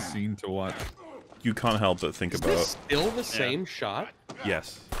fun scene to watch. You can't help but think Is about. this still the same shot?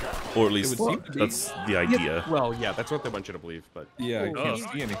 Yes, or at least that's the idea. Well, yeah, that's what they want you to believe, but yeah, I can't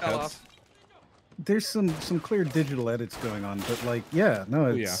see any cuts. There's some clear digital edits going on, but like, yeah, no,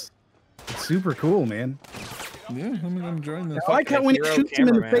 it's super cool, man. Yeah, I'm enjoying this. I like how when he hero shoots him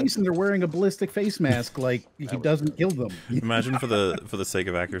in the cameraman. face and they're wearing a ballistic face mask, like he doesn't kill them. Imagine for the sake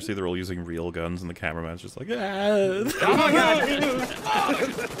of accuracy, they're all using real guns, and the cameraman's just like, ah. Oh my god!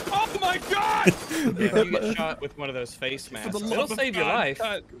 Oh my god! If you get shot with one of those face masks, it'll save your life,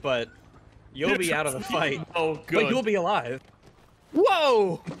 but you'll be out of the fight. Oh, But good. you'll be alive.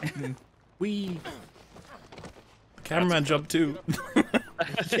 Whoa! We. Cameraman jumped too.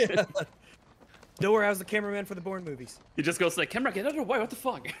 Yeah. Don't worry, I was the cameraman for the Bourne movies. He just goes like, camera, get out of the way, what the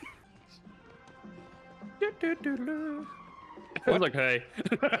fuck? I was like, hey.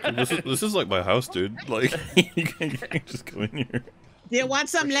 This is like my house, dude. Like, you can just go in here. You want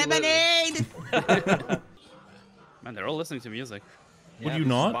some lemonade? Man, they're all listening to music. Would you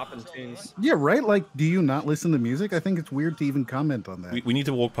not? Yeah, right? Like, do you not listen to music? I think it's weird to even comment on that. We need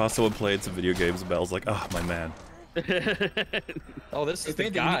to walk past someone playing some video games, and Belle's like, oh, my man. Oh, this is the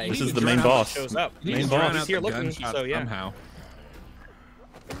guy. This is the main boss. Shows up. Main boss. He's here looking, so yeah. Somehow.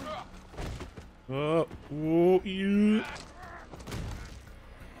 Oh, you.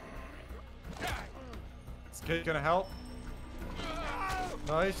 Is kid gonna help?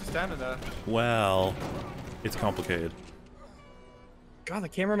 No, he's just standing there. Well, it's complicated. God, the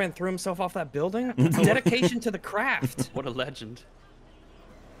cameraman threw himself off that building? It's dedication to the craft. What a legend.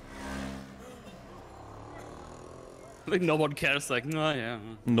 Like, no one cares, like, no, yeah.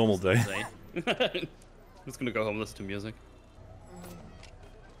 Normal day. I'm just gonna go home and listen to music.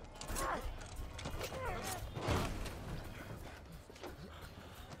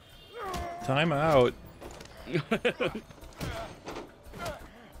 Time out.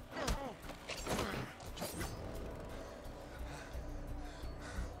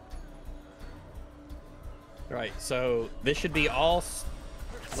 Right, so this should be all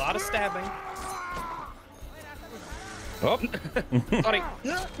a lot of stabbing. Oh, sorry.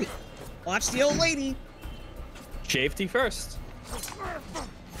 Watch the old lady. Safety first.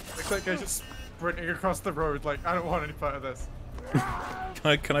 Looks like they're just sprinting across the road. Like, I don't want any part of this.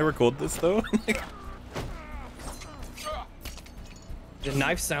 Can I record this though? The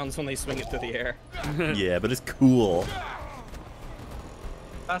knife sounds when they swing it through the air. Yeah, but it's cool.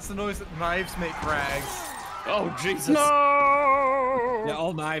 That's the noise that knives make, rags. Oh, Jesus. No! Yeah,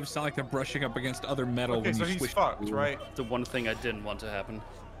 all knives sound like they're brushing up against other metal Okay, when so you he's switch. fucked, right? The one thing I didn't want to happen.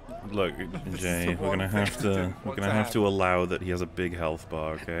 Look, Jay, we're gonna have to allow that he has a big health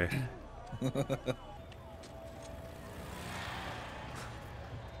bar, okay?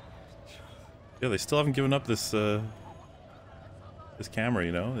 Yeah, they still haven't given up this this camera,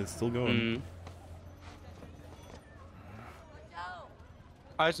 you know? It's still going.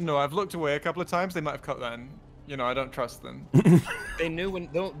 I don't know. I've looked away a couple of times. They might have cut that. And, you know, I don't trust them. They knew when.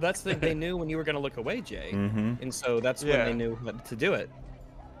 That's the thing. They knew when you were gonna look away, Jay, Mhm. and so that's when they knew what to do it.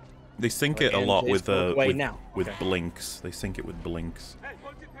 They sync it a And lot they with spoke away now. with Okay. blinks. They sync it with blinks.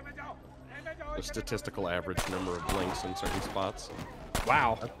 The statistical average number of blinks in certain spots.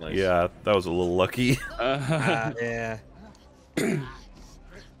 Wow. That's nice. Yeah, that was a little lucky. Yeah. Is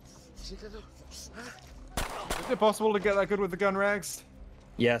it possible to get that good with the gun, rags?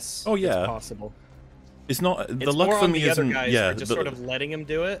 Yes. Oh, yeah. It's possible. It's not the It's luck more for on me the other isn't. guys Yeah, for just the, sort of letting him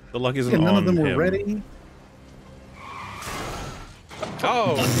do it. the luck isn't Yeah, none on of them were him. ready.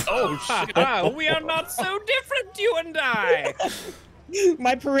 Oh shit! We are not so different, you and I.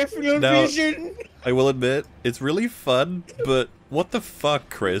 My peripheral Now, vision. I will admit, it's really fun, but what the fuck,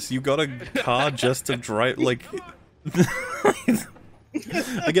 Chris? You got a car just to drive, like...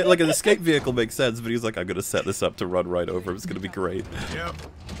 I get, like, an escape vehicle makes sense, but he's like, I'm gonna set this up to run right over him. It's gonna be great. Yep.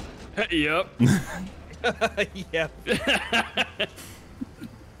 Yep. Yeah. Is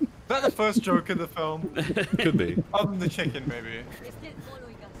that the first joke in the film? Could be. Other than the chicken, maybe.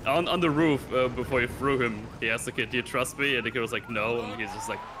 On the roof, before he threw him, he asked the kid, do you trust me? And the kid was like, no, and he's just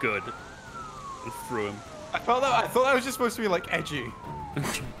like, good. And threw him. I thought that was just supposed to be, like, edgy.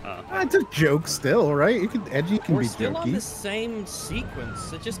 It's a joke still, right? You can edgy can We're be still on jokey. the same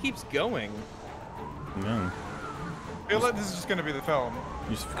sequence. It just keeps going. No. I feel like this is just going to be the film.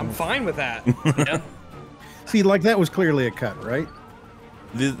 I'm fine with that. Yeah. See, like that was clearly a cut, right?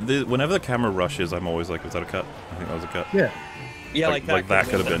 Whenever the camera rushes, I'm always like, was that a cut? I think that was a cut. Yeah. Yeah, like that. Like that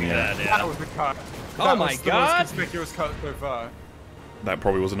could have been, yeah. That was the cut. Oh That my was the God. most conspicuous cut so far. That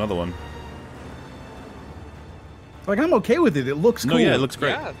probably was another one. Like I'm okay with it. It looks cool. No, yeah, it looks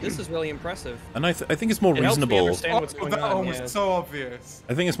great. Yeah, this is really impressive. And I think it's more It helps me reasonable. understand what's going that on. one Yeah. was so obvious.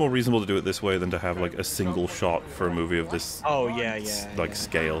 I think it's more reasonable to do it this way than to have like a single shot for a movie of this Oh yeah, yeah. like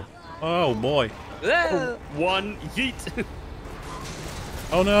scale. Oh boy. One yeet.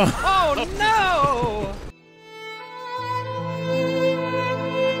 Oh no. Oh no!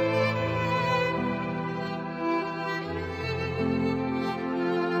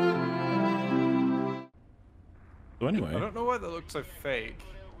 anyway. I don't know why that looks so fake.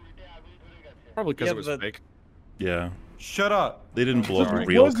 Probably because it was fake. Yeah. Shut up. They didn't blow up a It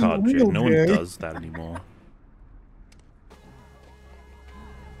real wasn't card, Jay. real, No one Jay. does that anymore.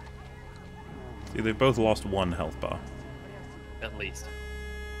 See, they both lost 1 health bar. At least.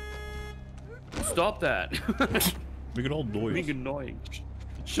 Stop that. We could all noise. Being annoying.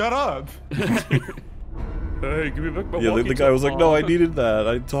 Shut up. Hey, give me back my Yeah, the guy was like, no, I needed that.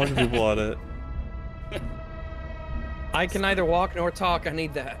 I talked to people on it. I can neither walk nor talk. I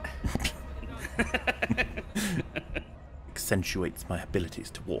need that. Accentuates my abilities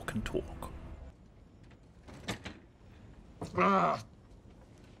to walk and talk. I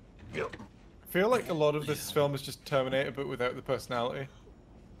feel like a lot of this film is just Terminator, but without the personality.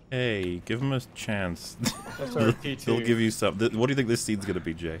 Hey, give him a chance. That's our T2. They'll give you some. What do you think this scene's gonna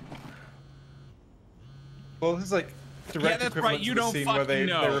be, Jay? Well, this is like direct that's equivalent right. You to the don't scene fucking where they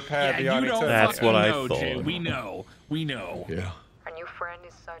know. repair the you Ionic don't Turtle. That's what I know, thought. Jay. We know. We know. Yeah. Our new friend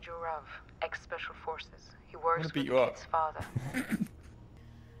is Sergio Rav, ex-Special Forces. He works with beat the you up. kid's father.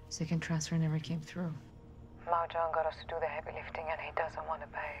 Second transfer never came through. Mao Zedong got us to do the heavy lifting and he doesn't want to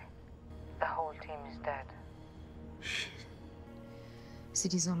pay. The whole team is dead.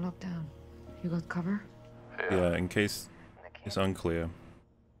 City's on lockdown. You got cover? Yeah, in case it's unclear,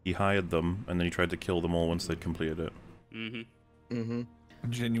 he hired them and then he tried to kill them all once they'd completed it. Mm-hmm. Mm-hmm.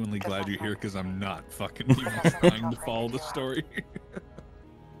 I'm genuinely glad you're here because I'm not fucking even trying to follow the story.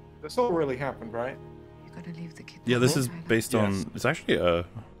 This all really happened, right? You gotta leave the kid. Yeah, this is based on. It's actually a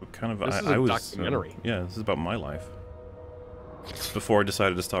kind of. This is I a was. documentary. Yeah, this is about my life. Before I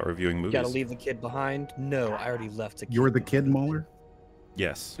decided to start reviewing You movies. gotta leave the kid behind? No, I already left the kid. You're the kid Mauler?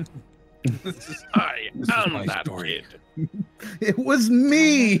 Yes. I am that kid. It was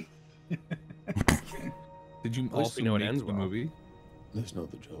me! Did you least also we know it make ends the well. movie? That's not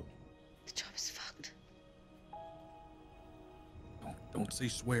the job. The job is fucked. Don't say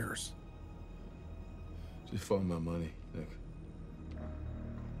swears. Just find my money, Nick.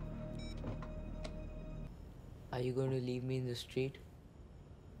 Are you going to leave me in the street?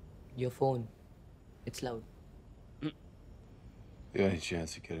 Your phone. It's loud. The only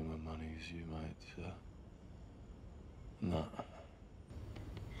chance of getting my money is you might, not.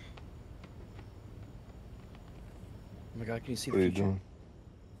 Oh my god, can you see What the are you future? doing?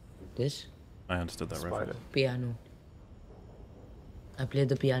 This? I understood that reference. Piano. I play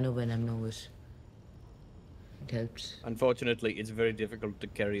the piano when I'm nervous. It helps. Unfortunately, it's very difficult to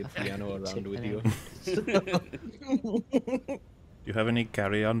carry a piano around with you. Do you have any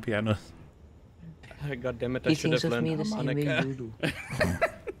carry-on pianos? God damn it, I He should have thinks of learned me the same way harmonica. you do.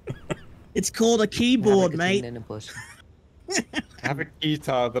 It's called a keyboard, mate. Than a person. I have a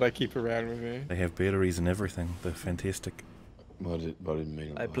guitar that I keep around with me. They have batteries and everything. They're fantastic. But I didn't mean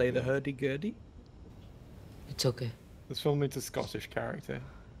it I like play the that. hurdy-gurdy. It's okay. This film needs a Scottish character.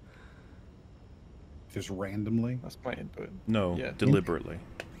 Just randomly? That's my input. No, Yeah. deliberately.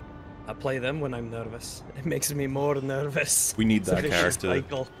 I play them when I'm nervous. It makes me more nervous. We need It's a that vicious character.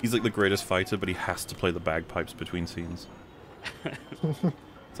 cycle. He's like the greatest fighter, but he has to play the bagpipes between scenes.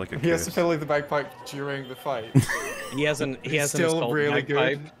 It's like a He has to curse. fiddle the bagpipe during the fight. He hasn't. He He's hasn't still installed really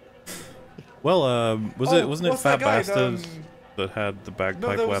bagpipe. good. Well, wasn't it what's that Fat guy, Bastards that had the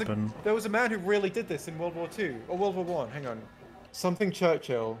bagpipe there was weapon? there was a man who really did this in World War II or World War One. Hang on, something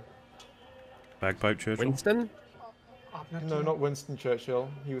Churchill. Bagpipe Churchill? Winston? No, not Winston Churchill.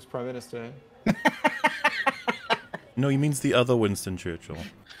 He was Prime Minister. No, he means the other Winston Churchill.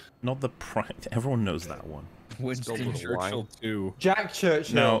 Not the prime. Everyone knows that one. Winston Churchill too. Jack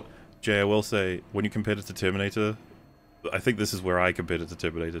Churchill. Now, Jay, I will say, when you compared it to Terminator, I think this is where I compared it to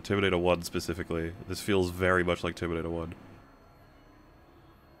Terminator. Terminator 1 specifically. This feels very much like Terminator 1.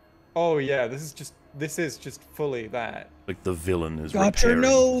 Oh yeah, this is just fully that. Like the villain is Got your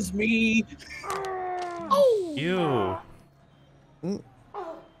repairing. nose, me. Oh. Ew.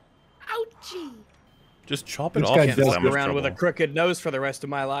 Ouchie. Just chop it This off. guy It's does that go much around with a trouble. crooked nose for the rest of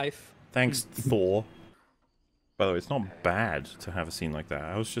my life. Thanks, Thor. By the way, it's not bad to have a scene like that.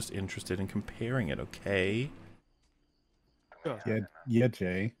 I was just interested in comparing it, okay? Yeah,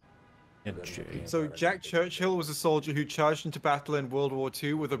 Jay. Yeah, Jay. So Jack Churchill was a soldier who charged into battle in World War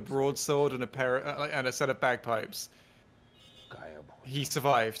II with a broadsword and a set of bagpipes. He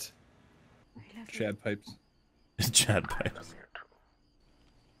survived. Chad pipes. Chad pipes.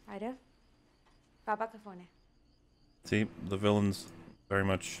 Alo? Papa ka phone hai. See, the villain's very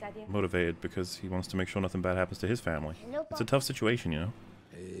much motivated because he wants to make sure nothing bad happens to his family. It's a tough situation, you know?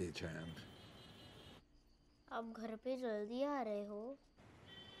 Hey, champ. आप घर पे जल्दी आ रहे हो?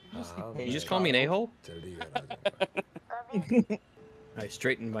 You just call me an a-hole? I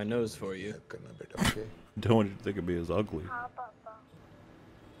straightened my nose for you. Don't want you to think of me as ugly.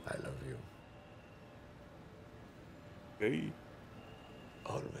 I love you. Hey.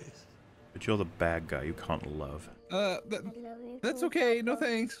 Always. But you're the bad guy you can't love. That's okay. No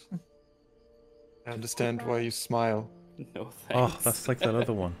thanks. I understand why you smile. No thanks. Oh, that's like that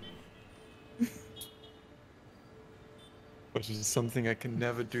other one. Which is something I can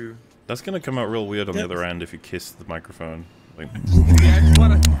never do. That's gonna come out real weird on the other end if you kiss the microphone. Like...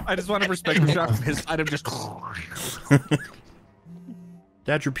 Yeah, I just want to respect the shot from his side of just.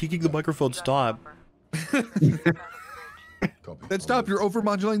 Dad, you're peeking the microphone. Stop. Then stop. You're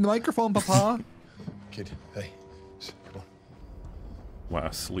overmodulating the microphone, Papa. Kid, hey, come on. Wow,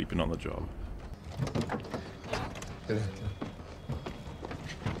 sleeping on the job. Get in.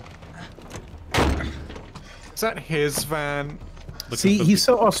 Is that his van? See, he's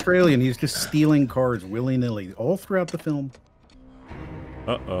so Australian. He's just stealing cars willy-nilly all throughout the film.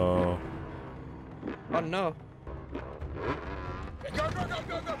 Uh-oh. Oh no.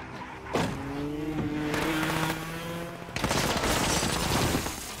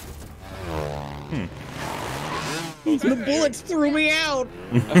 The bullets threw me out.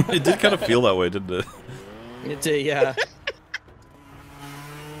 It did kind of feel that way, didn't it? It did, yeah.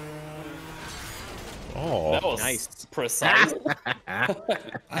 Oh, that was nice. Precise.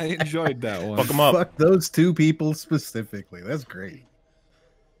 I enjoyed that one. Fuck them up. Fuck those two people specifically. That's great.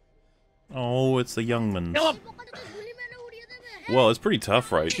 Oh, it's the young ones. Well, it's pretty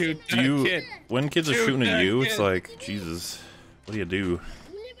tough, right? Shoot Do you, kid. when kids are Shoot shooting at that you, kid. it's like, Jesus, what do you do?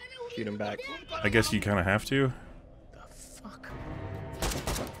 Shoot him back. I guess you kind of have to.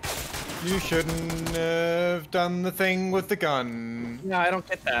 You shouldn't have done the thing with the gun. No, I don't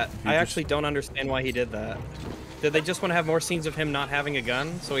get that. I actually don't understand why he did that. Did they just want to have more scenes of him not having a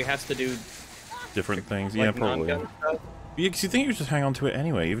gun, so he has to do Different things, like, yeah, probably. non-gun stuff? Yeah, because you think you just hang on to it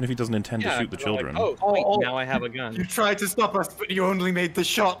anyway, even if he doesn't intend to shoot the they're children. Like, oh, wait, now I have a gun. You tried to stop us, but you only made the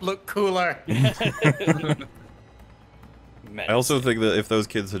shot look cooler. I also think that if those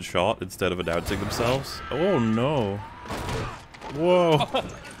kids had shot instead of announcing themselves, oh no. Whoa.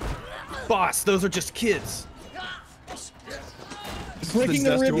 Boss, those are just kids. Clicking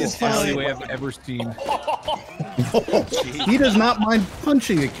the rib is fine. alleyway I've ever seen. He does not mind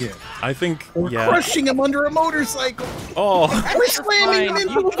punching a kid. I think, Or yeah. crushing him under a motorcycle. Oh. Or slamming him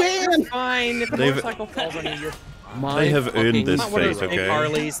into a van. Fine, if the They've- motorcycle falls on you, you're They have earned this not one of fate, those big okay?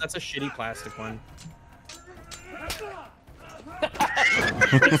 Harleys, that's a shitty plastic one.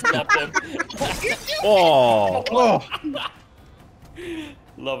 Oh. Oh.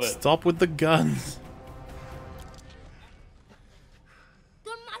 Love it. Stop with the guns.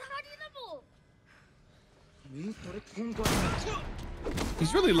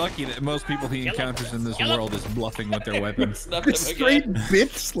 He's really lucky that most people he encounters in this world is bluffing with their weapons. Slap him Straight again.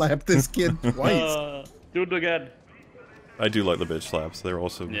 bitch slap this kid twice. Do it again. I do like the bitch slaps. They're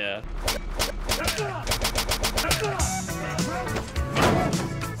awesome. Yeah.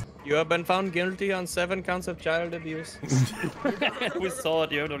 You have been found guilty on 7 counts of child abuse. We saw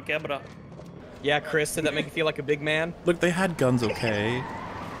it, you have it on camera. Yeah, Chris, did that make you feel like a big man? Look, they had guns, okay?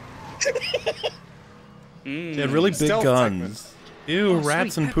 They had really big guns. Ew,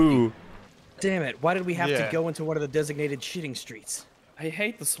 rats and poo. Damn it, why did we have Yeah. to go into one of the designated shitting streets? I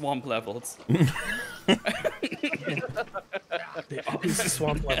hate the swamp levels. They always the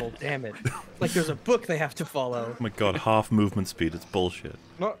swamp level, damn it. Like there's a book they have to follow. Oh my god, half movement speed, it's bullshit.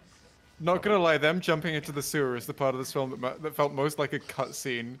 Not gonna lie, them jumping into the sewer is the part of this film that felt most like a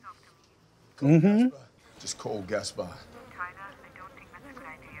cutscene. Mm-hmm. Just call Gaspar.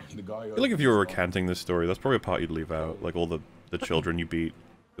 The guy I feel like if you were recanting this story, that's probably a part you'd leave out. Like all the children you beat.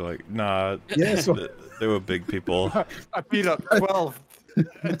 You're like, nah, Yes. they were big people. I beat up 12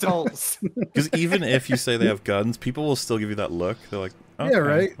 adults. Because even if you say they have guns, people will still give you that look. They're like, okay, Yeah,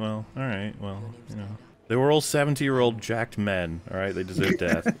 right. well, alright, well, you know. They were all 70-year-old jacked men, alright? They deserve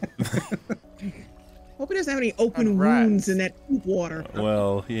death. Hope he doesn't have any open And rats. wounds in that poop water.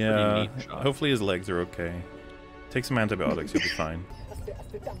 Well, yeah. neat shot. Hopefully his legs are okay. Take some antibiotics, you'll be fine.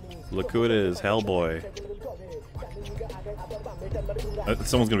 Look who it is, Hellboy.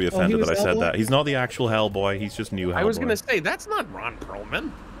 Someone's gonna be offended was that I said Hellboy? that. He's not the actual Hellboy, he's just new Hellboy. I was gonna say that's not Ron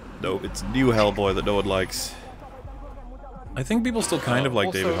Perlman. No, it's new Hellboy that no one likes. I think people still kind of like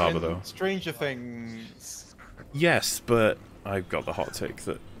Also David Harbour, in though. Stranger Things. Yes, but I've got the hot take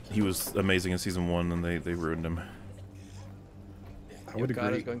that he was amazing in season 1 and they ruined him. I would Your God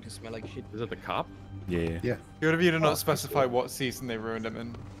agree. is going to smell like shit. Is it the cop? Yeah. Yeah. You're gonna not specify what season they ruined him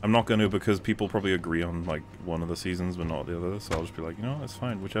in. I'm not going to because people probably agree on like one of the seasons but not the other, so I'll just be like, you know, that's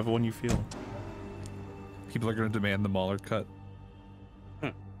fine, whichever one you feel. People are going to demand the Mahler cut.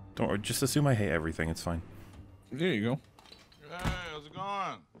 Don't worry, just assume I hate everything. It's fine. There you go. Hey, how's it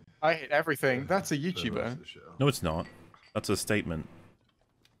going? I hate everything. That's a YouTuber. No, it's not. That's a statement.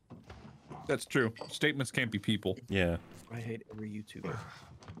 That's true. Statements can't be people. Yeah. I hate every YouTuber.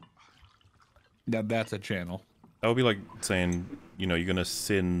 Now that's a channel. That would be like saying, you know, you're gonna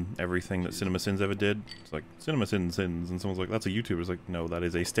sin everything that Cinema Sins ever did. It's like Cinema Sins, and someone's like, "That's a YouTuber." It's like, no, that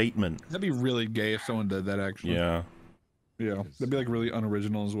is a statement. That'd be really gay if someone did that. Actually. Yeah. Yeah. That'd be like really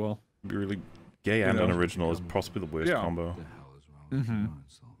unoriginal as well. It'd be really gay and You know? unoriginal is possibly the worst Yeah. combo. Mm-hmm.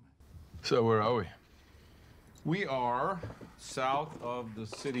 So where are we? We are south of the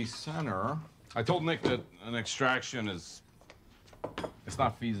city center. I told Nick that an extraction it's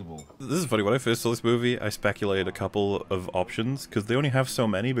not feasible. This is funny. When I first saw this movie, I speculated a couple of options because they only have so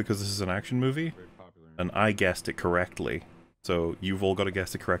many because this is an action movie, and I guessed it correctly. So you've all got to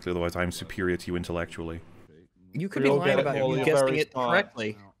guess it correctly, otherwise I'm superior to you intellectually. You could be lying about you guessing it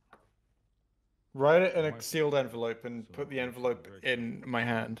correctly. Write it in a sealed envelope and put the envelope in my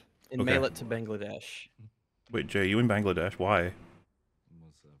hand. And mail it to Bangladesh. Wait, Jay, you in Bangladesh? Why?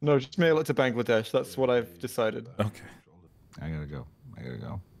 No, just mail it to Bangladesh. That's what I've decided. Okay. I gotta go. I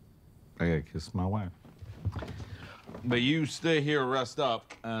gotta kiss my wife. But you stay here, rest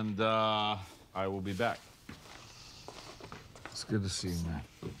up, and I will be back. It's good to see you, man.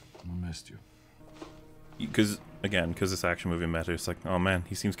 I missed you. Because this action movie meta, it's like, oh man,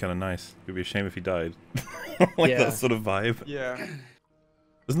 he seems kind of nice. It'd be a shame if he died. Like that sort of vibe. Yeah.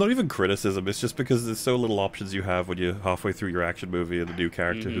 There's not even criticism, it's just because there's so little options you have when you're halfway through your action movie and the new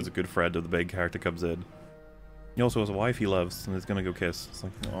character who's a good friend of the main character comes in. He also has a wife he loves and is gonna go kiss. It's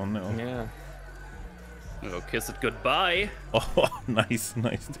like, oh no. Yeah. Go kiss it goodbye. Oh, nice,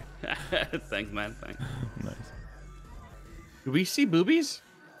 nice. Thanks, man. Thanks. Nice. Do we see boobies?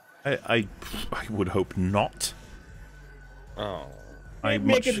 I would hope not. Oh.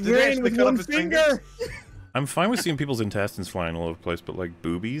 Make it rain with one finger. I'm fine with seeing people's intestines flying all over the place, but like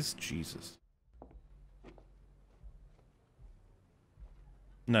boobies? Jesus.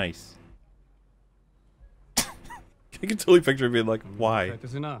 Nice. I can totally picture him being like, why?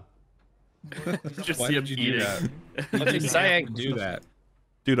 Just Why see did him you do eating. that? Why did you have to do that?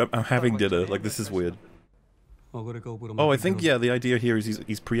 Dude, I'm having dinner. Like, this is weird. Oh, I think, yeah, the idea here is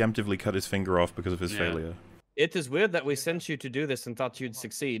he's preemptively cut his finger off because of his failure. It is weird that we sent you to do this and thought you'd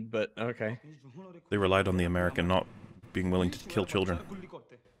succeed, but okay. They relied on the American not being willing to kill children.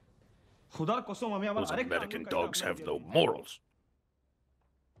 Those American dogs have no morals.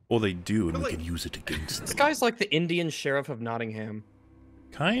 Or they do, and we can use it against them. This guy's like the Indian sheriff of Nottingham.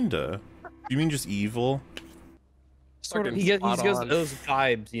 Kinda. You mean just evil? Sort of. He gives those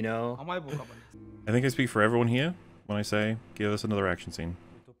vibes, you know? I think I speak for everyone here when I say, give us another action scene.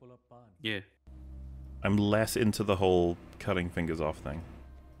 Yeah. I'm less into the whole cutting fingers off thing.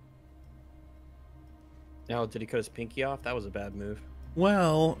 Oh, did he cut his pinky off? That was a bad move.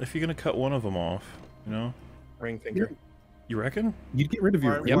 Well, if you're gonna cut one of them off, you know? Ring finger. You reckon? You'd get rid of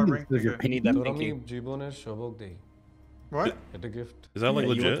your Yep. ring finger. You need that pinky. What? Get a gift. Is that like You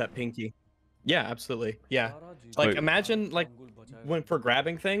want legit? that pinky. Yeah, absolutely. Yeah. Like, Wait. imagine, like, when for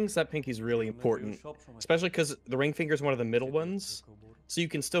grabbing things, that pinky's really important. Especially because the ring finger is one of the middle ones. So you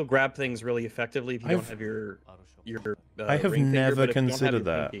can still grab things really effectively if you don't have your I have ring finger, never but if you don't have considered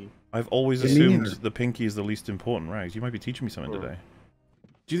your that. pinky- I've always Me assumed neither. the pinky is the least important, right? You might be teaching me something today.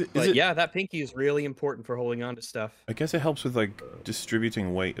 But yeah, that pinky is really important for holding on to stuff. I guess it helps with like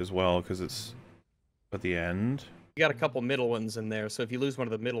distributing weight as well because it's at the end. You got a couple middle ones in there, so if you lose one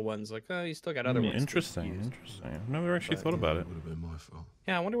of the middle ones, like, oh, you still got other ones. Interesting, interesting. I've never actually thought about it.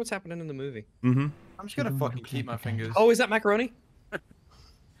 Yeah, I wonder what's happening in the movie. Mm-hmm. I'm just gonna fucking keep my fingers. Oh, is that macaroni?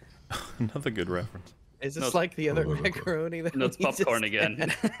 Another good reference. Is this like the other macaroni that No, it's we just popcorn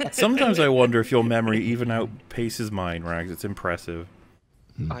again. had? Sometimes I wonder if your memory even outpaces mine, Rags. It's impressive.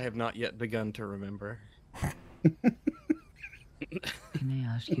 I have not yet begun to remember. Can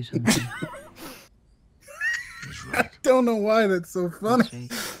I ask you something? I don't know why that's so funny.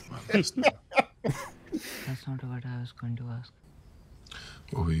 That's not what I was going to ask.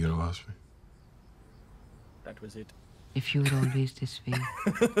 What were you gonna ask me? That was it. If you were always this way,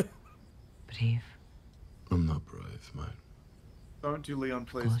 brave, I'm not brave, man. Don't do Leon,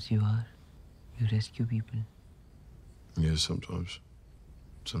 please. of course you are. You rescue people. Yeah, sometimes.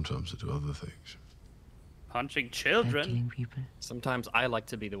 Sometimes I do other things. Punching children. Killing people. Sometimes I like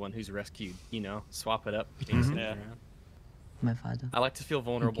to be the one who's rescued, you know, swap it up. Mhm. Yeah. My father. I like to feel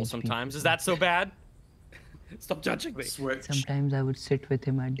vulnerable Against sometimes. people. Is that so bad? Stop judging me. Switch. Sometimes I would sit with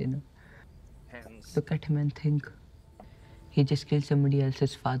him at dinner, Hands. look at him and think, he just killed somebody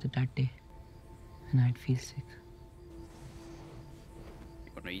else's father that day. And I'd feel sick.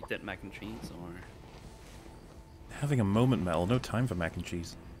 Want to eat that mac and cheese or? Having a moment, Mel. No time for mac and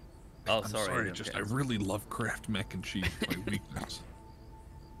cheese. Oh, I'm sorry. sorry. Just I really love Kraft mac and cheese. My weakness.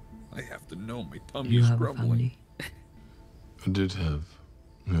 I have to know my tummy's grumbling. I did have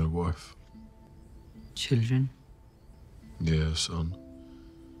a wife. Children? Yeah, son.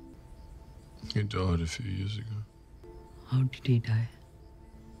 He died a few years ago. How did he die?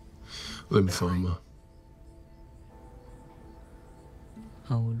 Lymphoma.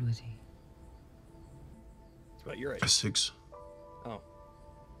 How old was he? It's about your age. 6. Oh.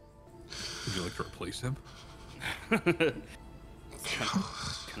 Would you like to replace him? It's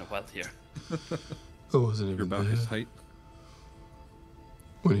kind of wild here. I wasn't even You're about there his height.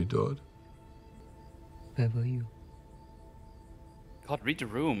 when he died. Where were you? God, read the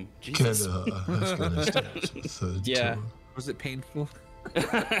room. Jesus. Canada, Afghanistan. Third Yeah. tour. Was it painful?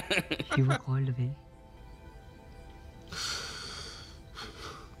 You were called away.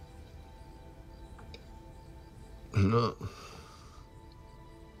 No.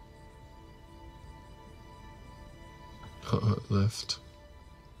 I left.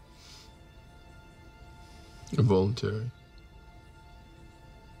 Voluntary.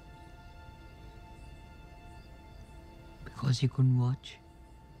 Because you couldn't watch.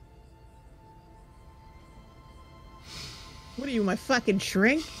 What are you, my fucking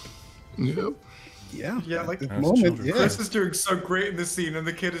shrink? Yep. Yeah. Yeah, like at the moment, yeah. Chris is doing so great in this scene, and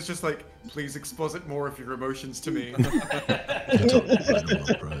the kid is just like, "Please exposit more of your emotions to me."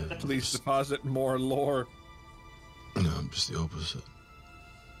 Please deposit more lore. No, I'm just the opposite.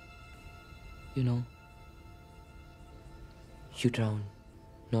 You know, you drown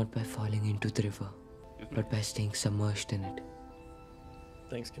not by falling into the river, but by staying submerged in it.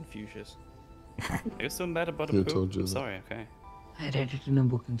 Thanks, Confucius. You're so mad about a Yeah, poop? told you I'm that. sorry, okay. I read it in a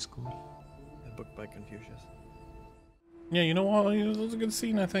book in school. A book by Confucius. Yeah, you know what? It was a good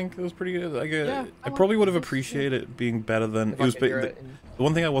scene. I think it was pretty good. Yeah, I probably would have appreciated it being better than If it I was. could hear it The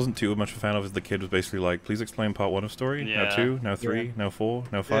one thing I wasn't too much a fan of is the kid was basically like, "Please explain part 1 of story. Now Yeah. 2, now 3, Yeah. now 4,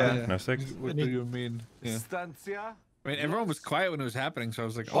 now 5, Yeah. now 6." What do you mean? Yeah. Stancia? I mean, everyone was quiet when it was happening, so I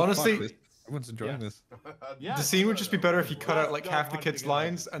was like, oh, Honestly- fuck this. Everyone's enjoying this. The scene would just be better if you cut out like half the kid's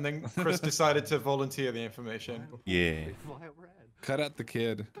lines, and then Chris decided to volunteer the information. Yeah. Cut out the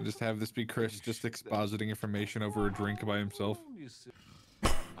kid and just have this be Chris just expositing information over a drink by himself.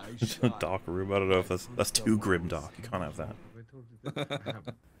 Just a dark room. I don't know if that's too grim dark. You can't have that.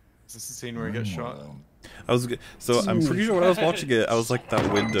 Is this the scene where he gets shot? So I'm pretty sure when I was watching it, I was like,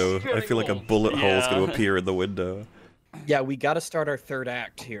 that window. I feel like a bullet hole is going to appear in the window. Yeah, we got to start our third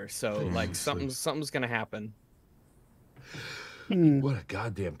act here, so like something's gonna happen. What a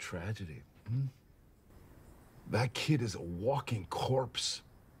goddamn tragedy. Hmm? That kid is a walking corpse.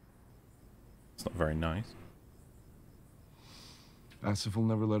 It's not very nice. Asif will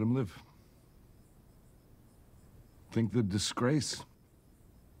never let him live. Think the disgrace.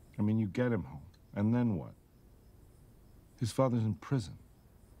 I mean, you get him home, and then what? His father's in prison.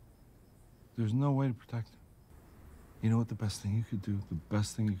 There's no way to protect him. You know what the best thing you could do? The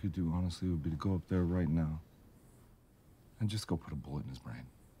best thing you could do, honestly, would be to go up there right now and just go put a bullet in his brain.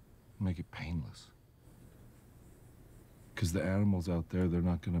 Make it painless. Because the animals out there, they're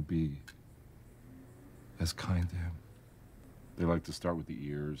not going to be as kind to him. They like to start with the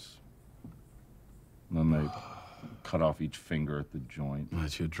ears. And then they cut off each finger at the joint.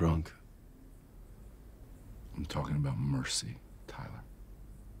 But you're drunk. I'm talking about mercy, Tyler.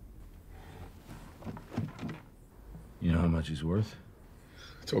 You know how much he's worth?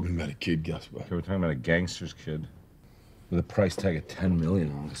 Talking about a kid, Gaspar. Okay, we're talking about a gangster's kid with a price tag of 10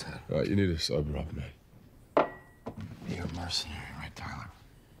 million on his head. Right, you need to sober up, mate. You're a mercenary, right, Tyler?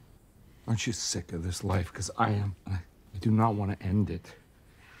 Aren't you sick of this life? Because I am. And I do not want to end it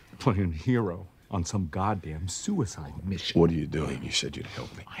playing hero on some goddamn suicide mission. What are you doing? You said you'd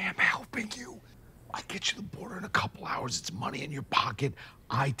help me. I am helping you. I get you to the border in a couple hours. It's money in your pocket.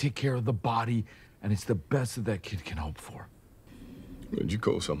 I take care of the body, and it's the best that kid can hope for. Did you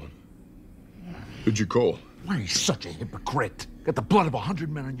call someone? Who'd you call? Why are you such a hypocrite? Got the blood of 100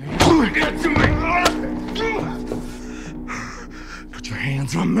 men on your hands. Put your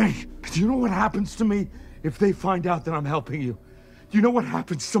hands on me. Do you know what happens to me if they find out that I'm helping you? Do you know what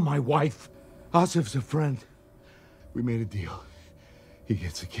happens to my wife? Asif's a friend. We made a deal. He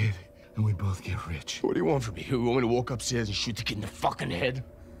gets a kid, and we both get rich. What do you want from me? You want me to walk upstairs and shoot the kid in the fucking head?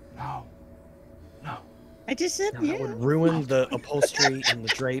 No. No. I just said That would ruin the upholstery and the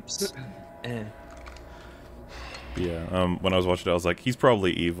drapes. Yeah, when I was watching it, I was like, he's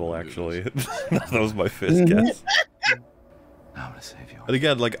probably evil, actually. That was my first guess. Now I'm gonna save you. And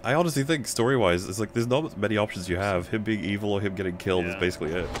again, like, I honestly think story-wise, it's like there's not many options you have. Him being evil or him getting killed is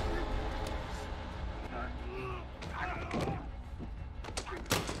basically it.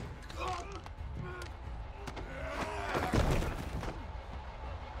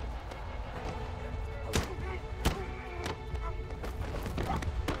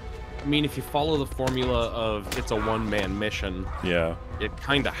 I mean, if you follow the formula of it's a one-man mission, yeah, it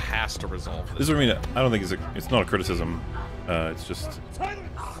kind of has to resolve this. This is what I mean. I don't think it's not a criticism. It's just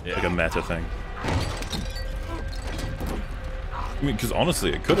like a meta thing. I mean, because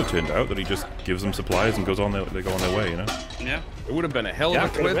honestly, it could have turned out that he just gives them supplies and they go on their way, you know? Yeah. It would have been a hell of a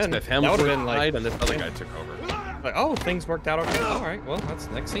twist if Hemsworth would have been like, and this other guy took over. Like, oh, things worked out okay. All right, well, that's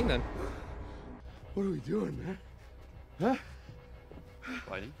the next scene then. What are we doing, man? Huh?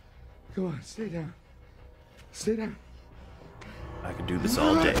 Fighting? Come on, stay down. Stay down. I could do this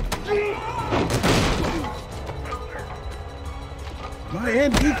all day. My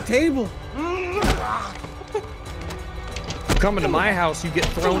antique table. Coming to my house, you get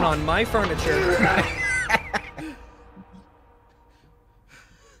thrown on my furniture.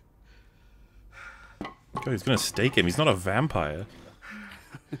 God, he's gonna stake him. He's not a vampire.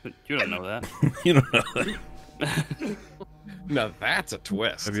 You don't know that. You don't know that. Now that's a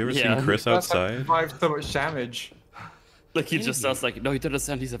twist. Have you ever seen Chris outside? That's so much damage. Like he just starts like, no, you don't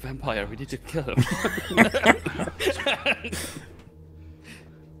understand. He's a vampire. We need to kill him.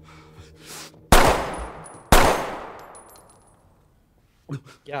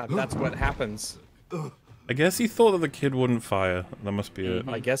 Yeah, that's what happens. I guess he thought that the kid wouldn't fire. That must be it.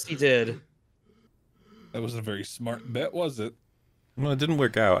 I guess he did. That wasn't a very smart bet, was it? Well, it didn't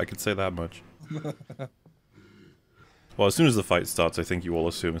work out. I could say that much. Well, as soon as the fight starts, I think you all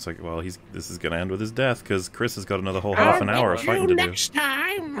assume it's like, well, this is gonna end with his death because Chris has got another whole half an hour of fighting to do. Next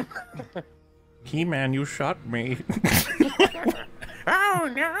time. He-Man, you shot me.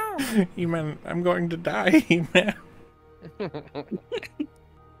 Oh no. He-Man, I'm going to die, He-Man.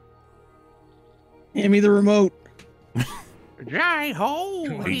 Hand me the remote. Jai ho.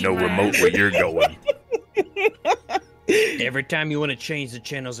 Ain't no remote where you're going. Every time you want to change the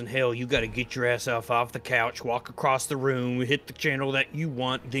channels in hell, you got to get your ass off the couch, walk across the room, hit the channel that you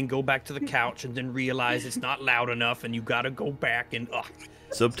want, then go back to the couch, and then realize it's not loud enough, and you got to go back and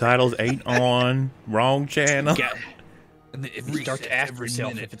Subtitles ain't on. Wrong channel. And then you start to ask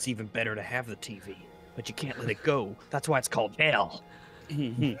yourself if it's even better to have the TV, but you can't let it go. That's why it's called hell.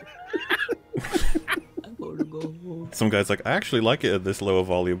 Some guy's like, I actually like it at this lower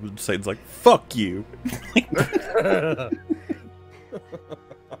volume. Satan's like, fuck you.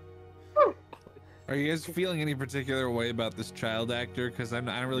 Are you guys feeling any particular way about this child actor? Because I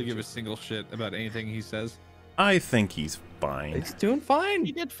don't really give a single shit about anything he says. I think he's fine. He's doing fine.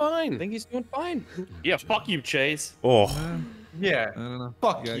 He did fine. I think he's doing fine. Yeah, fuck you, Chase. Oh. Yeah. I don't know.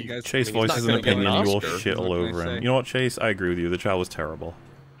 Fuck you you. guys. Chase voices an opinion, you all shit all over him. You know what, Chase? I agree with you. The child was terrible.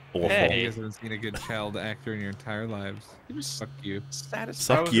 Awful. Hey, you guys haven't seen a good child actor in your entire lives. Fuck you.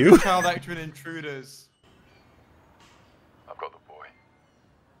 Suck you? Child actor in Intruders. I've got the boy.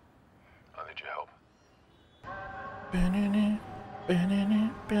 I need your help.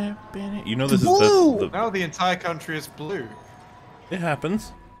 You know this is the Now the entire country is blue. It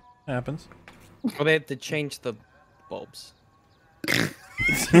happens. It happens. Well, they had to change the bulbs. The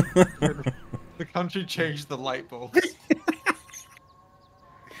country changed the light bulbs.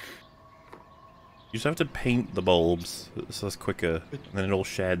 You just have to paint the bulbs, so it's quicker, and then it all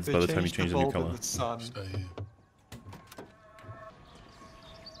sheds by the time you change the new color.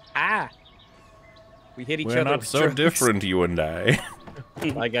 We hit each We're other. not with so trucks. different, you and I.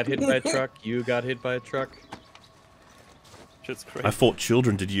 I got hit by a truck. You got hit by a truck. Shit's crazy. I fought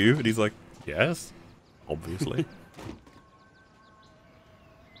children, did you? And he's like, yes, obviously.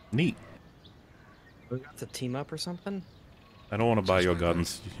 Neat. We got to team up or something? I don't want to buy your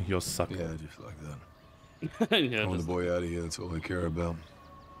guns. You're sucker. Yeah, just like that. Yeah, I want the boy out of here. That's all I care about.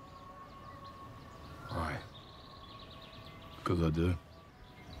 Why? Because I do.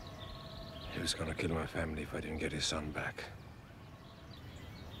 He was gonna kill my family if I didn't get his son back.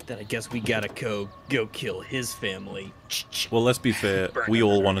 Then I guess we gotta go kill his family. Well, let's be fair. We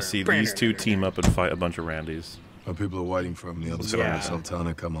all want to see these two team up and fight a bunch of Randys. Our people are waiting for him on the other side of the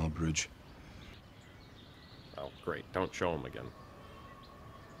Sultana Kamal Bridge. Oh, great. Don't show him again.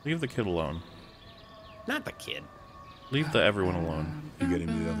 Leave the kid alone. Not the kid. Leave the everyone alone. You get him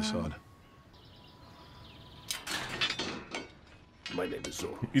to the other side. My name is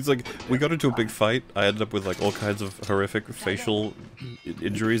Thor. He's like, we got into a big fight. I ended up with like all kinds of horrific facial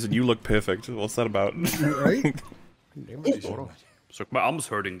injuries, and you look perfect. What's that about? Right? So my arm's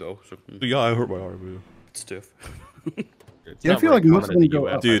hurting though. So, Yeah, I hurt my arm. it's stiff. Yeah, I feel like most of them go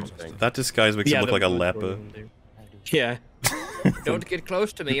up. Dude, that disguise makes him look like a leper. Yeah. Don't get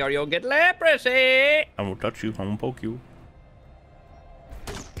close to me or you'll get leprosy. I will touch you, I will poke you.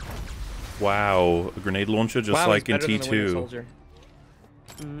 Wow, a grenade launcher just like in T2.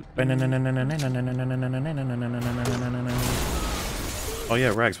 Oh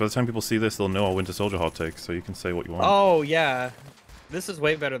yeah, Rags, by the time people see this, they'll know our Winter Soldier hot take, so you can say what you want. Oh, yeah. This is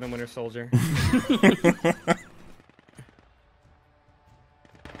way better than Winter Soldier.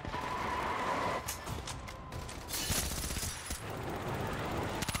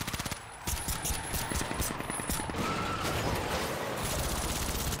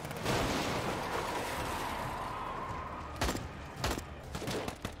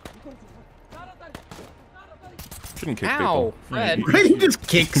 Shouldn't kick Ow, people. Fred. He just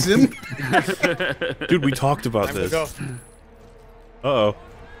kicks him. Dude, we talked about Time to this. go. Uh-oh.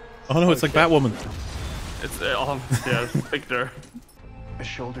 Oh no, it's like Batwoman. It's yeah, Victor. A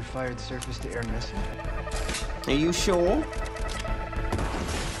shoulder-fired surface-to-air missile. Are you sure?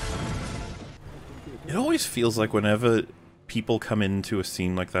 It always feels like whenever people come into a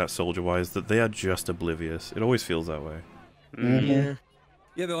scene like that, soldier-wise, that they are just oblivious. It always feels that way. Mm-hmm.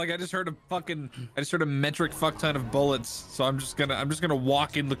 Yeah, they're like, I just heard a metric fuck ton of bullets, so I'm just gonna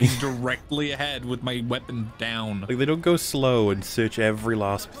walk in looking directly ahead with my weapon down. Like, they don't go slow and search every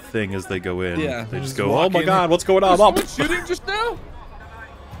last thing as they go in. Yeah, They just go, oh my god, what's going on? Someone shooting just now?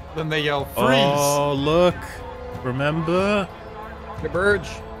 Then they yell, freeze! Oh, look. Remember? The Burge.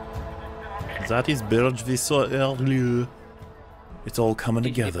 That is Burge we saw earlier. It's all coming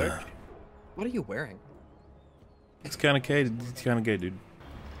together. What are you wearing? It's kind of gay. It's kind of gay, dude.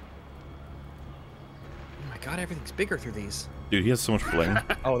 Oh my god, everything's bigger through these. Dude, he has so much bling.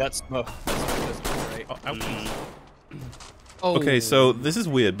 Oh, that's right. Oh. Okay, so this is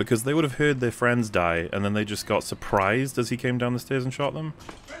weird because they would have heard their friends die and then they just got surprised as he came down the stairs and shot them.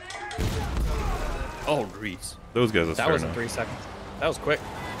 Oh, Grease. Those guys are That wasn't 3 seconds. That was quick.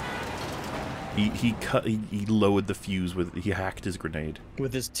 He lowered the fuse with, he hacked his grenade.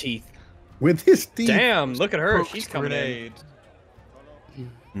 With his teeth. With his teeth. Damn, look at her. She's coming grenade.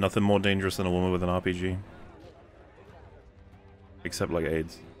 in. Nothing more dangerous than a woman with an RPG. Except like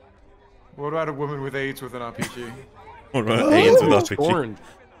AIDS. What about a woman with AIDS with an RPG? What about AIDS with RPG?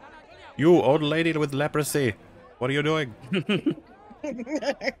 You old lady with leprosy. What are you doing?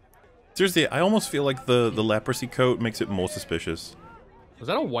 Seriously, I almost feel like the leprosy coat makes it more suspicious. Was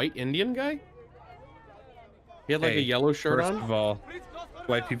that a white Indian guy? He had like a yellow shirt on? First of all,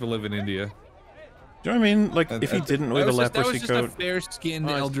 white people live in India. Do you know what I mean? Like, if he didn't wear the leprosy coat... That was just a fair-skinned,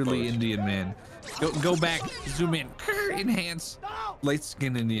 elderly Indian man. Go back, zoom in, enhance.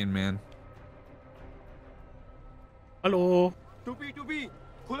 Light-skinned Indian man. Hello. To be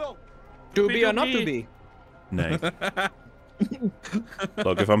or not to be? Nay.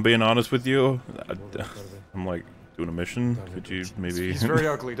 Look, if I'm being honest with you, I'm like doing a mission. Could you maybe... He's very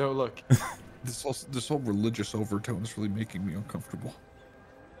ugly, don't look. This whole religious overtone is really making me uncomfortable.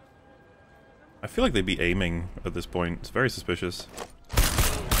 I feel like they'd be aiming at this point. It's very suspicious.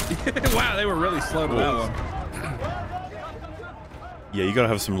 Wow, they were really slow to that one. Yeah, you gotta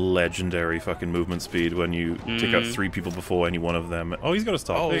have some legendary fucking movement speed when you take out 3 people before any one of them. Oh, he's got a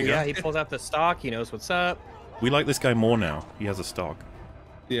stock. Oh, there you yeah, go. he pulls out the stock. He knows what's up. We like this guy more now. He has a stock.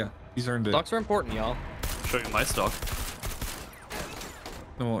 Yeah, he's earned it. Stocks are important, y'all. Show you my stock.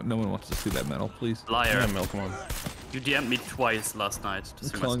 No one wants to see that medal, please. Liar. Yeah, Mel, come on. You DM'd me twice last night to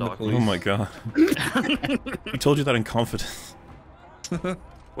see my stock. Oh my god. He told you that in confidence.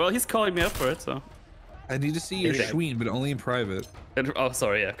 Well, he's calling me up for it, so. I need to see your Schween, but only in private. Oh,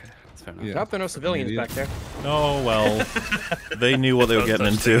 sorry, yeah. Okay. That's fair enough. Yeah. Nope, there are no civilians back there. Oh, well. They knew what they were getting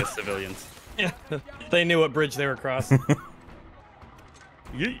into. Civilians. Yeah. They knew what bridge they were crossing.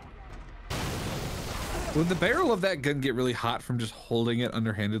 Would the barrel of that gun get really hot from just holding it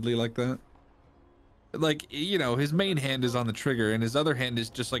underhandedly like that? Like, you know, his main hand is on the trigger and his other hand is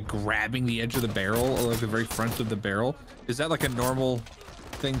just like grabbing the edge of the barrel or like the very front of the barrel. Is that like a normal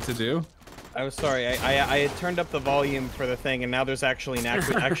thing to do? I was sorry. I had turned up the volume for the thing, and now there's actually an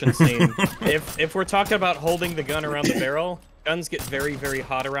action scene. If we're talking about holding the gun around the barrel, guns get very, very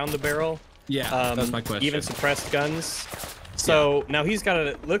hot around the barrel. Yeah, that's my question. Even suppressed guns. So now he's got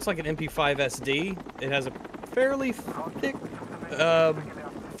a looks like an MP5 SD. It has a fairly thick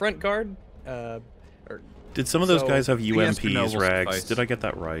front guard. Did some of those guys have UMPs, Rags? suffice. Did I get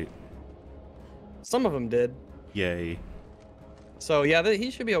that right? Some of them did. Yay. So yeah,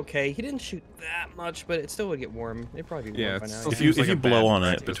 he should be okay. He didn't shoot that much, but it still would get warm. It'd probably be warm by now. If you blow on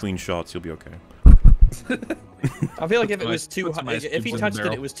it between shots, you'll be okay. I feel like if it was too Put some hot, ice if he cubes in the touched it,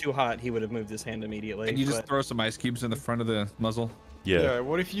 barrel. it was too hot, he would have moved his hand immediately. Can you just but- throw some ice cubes in the front of the muzzle? Yeah.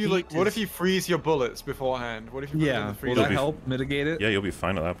 What if you What if you freeze your bullets beforehand? What if you put them in the Will freezer? that help mitigate it? Yeah, you'll be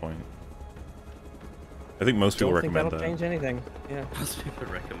fine at that point. I think most people Don't think recommend that'll that. change anything. Yeah. Most people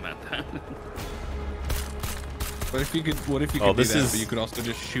recommend that. What if you could? What if you could Oh, do this that? is- But you could also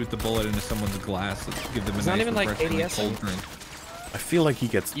just shoot the bullet into someone's glass and give them a It's nice not even like refreshing ADS. cold drink. I feel like he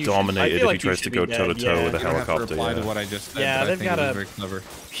gets You should- I dominated feel if like he you tries to should go be toe to dead, toe yeah. with a You don't have to helicopter. reply to Yeah. what I just said. Yeah, but I they've think got it was a very clever.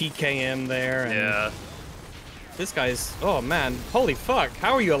 PKM there. And Yeah. This guy's. Oh man, holy fuck!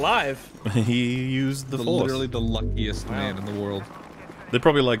 How are you alive? He used the force. Literally the luckiest man in the world. They're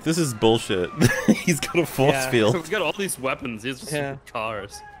probably like, this is bullshit. He's got a force He's field. got all these weapons. He's just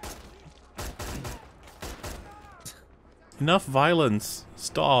cars. Enough violence.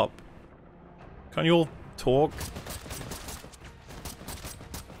 Stop. Can't you all talk?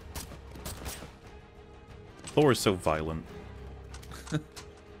 Thor is so violent.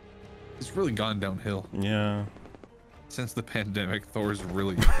 It's really gone downhill. Yeah. Since the pandemic, Thor's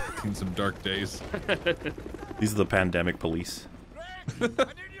really seen some dark days. These are the pandemic police.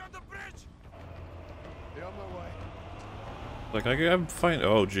 Like, I'm fine.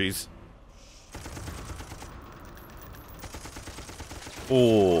 Oh, jeez.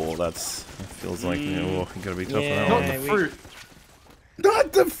 Oh, that's... It feels like, you know, you gotta be tough on that Not one. the fruit.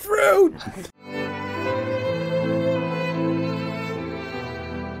 Not the fruit!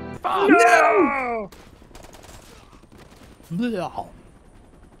 No!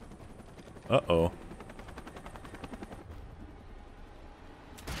 Uh-oh.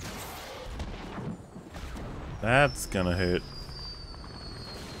 That's gonna hurt.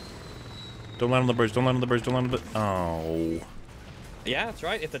 Don't land on the bridge, don't land on the bridge, don't land on the... Oh. Yeah, that's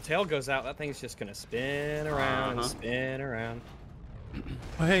right. If the tail goes out, that thing's just gonna spin around and spin around.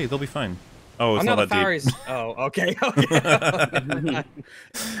 Oh, hey, they'll be fine. Oh, it's no, not the that Fowries. deep. Oh,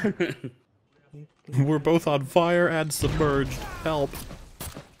 okay. We're both on fire and submerged. Help.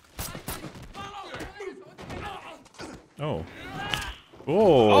 Oh.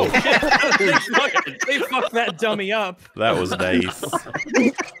 Oh. They fucked that dummy up. That was nice.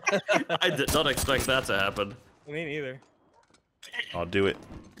 I did not expect that to happen. Me neither. I'll do it.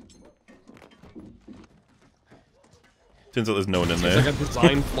 Turns out there's no one in Seems there. like a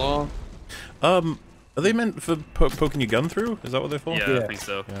design flaw. Are they meant for poking your gun through? Is that what they're for? Yeah, I think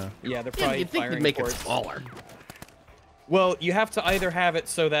so. Yeah. Yeah, they're probably you'd think firing they'd make it ports. smaller. Well, you have to either have it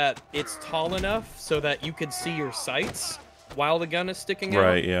so that it's tall enough so that you could see your sights while the gun is sticking out.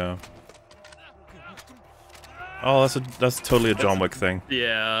 Right, yeah. Oh, that's totally a John Wick thing.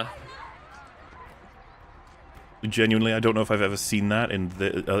 Yeah. Genuinely, I don't know if I've ever seen that in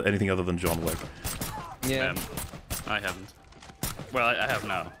anything other than John Wick. Yeah. I haven't. Well, I have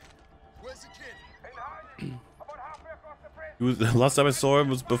now. The last time I saw him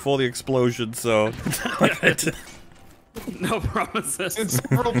was before the explosion, so... No promises. In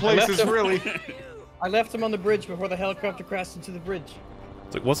several places, really. I left him on the bridge before the helicopter crashed into the bridge.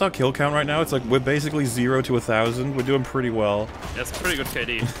 It's like, what's our kill count right now? It's like, we're basically 0 to 1,000. We're doing pretty well. That's pretty good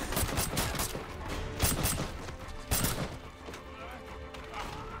KD.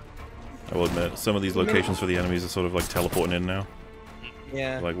 I will admit, some of these locations for the enemies are sort of like teleporting in now.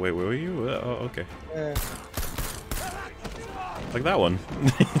 Yeah. Like, wait, where were you? Oh, okay. Yeah. Like that one.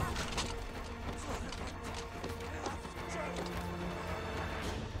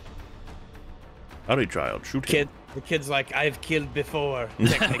 Howdy, child. Shoot him. The kid's like, I've killed before. I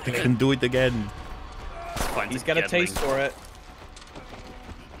Technically. can do it again. He's got a taste for it.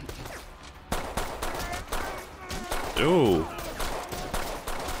 Ooh.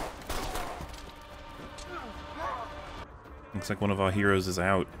 Looks like one of our heroes is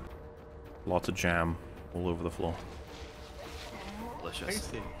out. Lots of jam all over the floor. Delicious.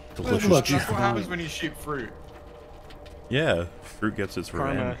 Delicious Look, jam. that's what happens when you shoot fruit. Yeah, fruit gets its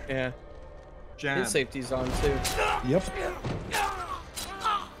Karma, revenge. yeah. Jam. His safety's on too. Yep.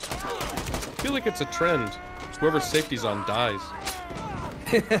 I feel like it's a trend. Whoever's safety's on dies.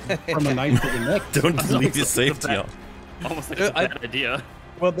 From a knife to the neck. Don't leave your safety on. Almost like it's a bad idea.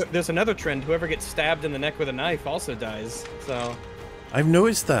 Well, there's another trend. Whoever gets stabbed in the neck with a knife also dies. So. I've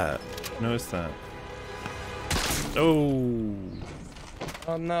noticed that. Oh.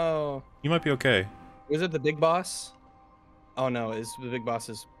 Oh no. You might be okay. Was it the big boss? Oh no, it's the big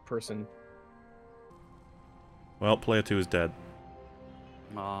boss's person. Well, player 2 is dead.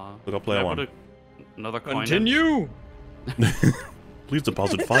 Look up player 1. Another coin. Continue! Please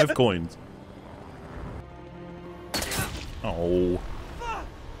deposit 5 coins. Oh.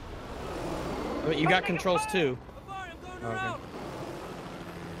 You got controls too. Okay.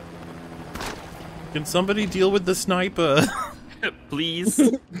 Can somebody deal with the sniper? Please.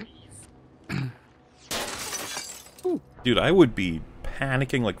 Dude, I would be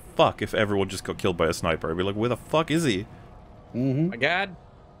panicking like fuck if everyone just got killed by a sniper. I'd be like, where the fuck is he? My God.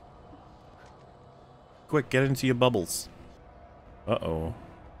 Quick, get into your bubbles. Uh-oh.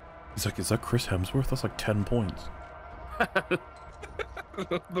 He's like, is that Chris Hemsworth? That's like 10 points.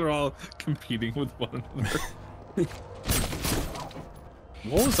 They're all competing with one another.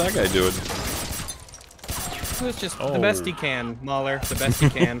 What was that guy doing? It was just the best he can, Mahler. The best he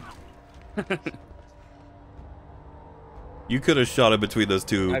can. You could have shot him between those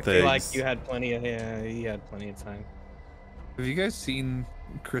two I things. feel like you had plenty of he had plenty of time. Have you guys seen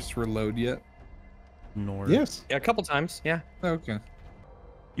Chris reload yet? Nor. Yes. Yeah, a couple times. Yeah. Okay.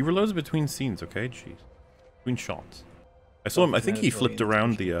 You reloads between scenes, okay? Jeez. Between shots. I saw him. I think he flipped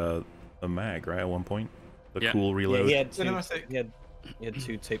around the mag, right, at one point. The cool reload. Yeah, he had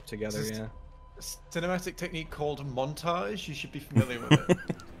two taped together. Yeah. A cinematic technique called montage. You should be familiar with it.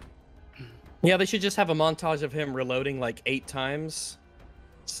 Yeah, they should just have a montage of him reloading like 8 times,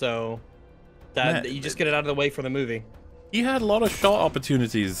 so that you just get it out of the way for the movie. He had a lot of shot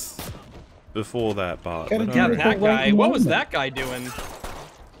opportunities before that part. Yeah, that guy. What was that guy doing?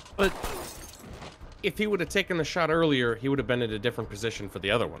 But if he would have taken the shot earlier, he would have been in a different position for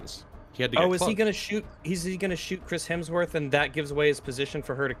the other ones. He had to get Oh, is he close. gonna shoot? Is he gonna shoot Chris Hemsworth, and that gives away his position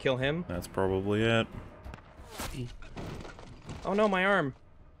for her to kill him? That's probably it. Oh no, my arm.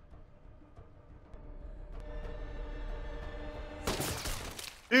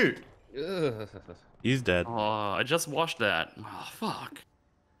 Dude. Ugh. He's dead. Oh, I just watched that. Oh, fuck.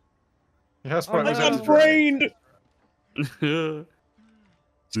 Yeah, Oh, I got brained. This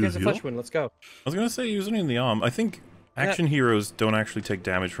guy's a flesh wound. Let's go. I was gonna say he was only in the arm. I think action heroes don't actually take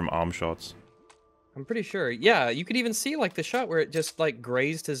damage from arm shots. I'm pretty sure. Yeah, you could even see like the shot where it just like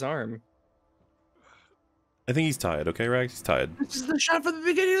grazed his arm. I think he's tired, okay, Rags? He's tired. This is the shot from the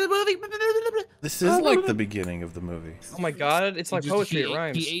beginning of the movie. This is like the beginning of the movie. Oh my god, it's like poetry. It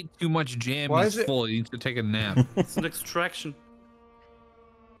rhymes. He ate too much jam. Why He's is it- full. He needs to take a nap. It's an extraction.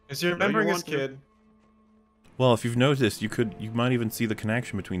 Is he remembering his want to- kid? Well, if you've noticed, you might even see the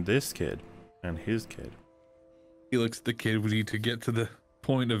connection between this kid and his kid. He looks at the kid. We need to get to the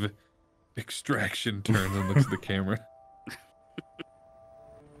point of extraction. Turns and looks at the camera.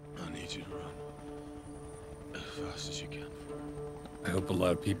 I need you to run as fast as you can. I hope a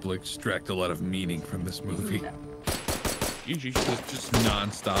lot of people extract a lot of meaning from this movie. Just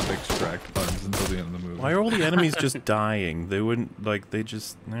non-stop extract puns until the end of the movie. Why are all the enemies just dying? They wouldn't, like, they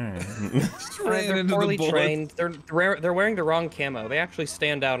just... They're poorly trained. They're wearing the wrong camo. They actually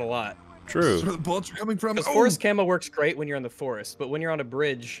stand out a lot. True. That's where the bullets are coming from. Because forest camo works great when you're in the forest, but when you're on a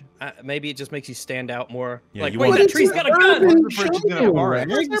bridge, maybe it just makes you stand out more. Yeah, like, you wait, want- that tree's got a gun!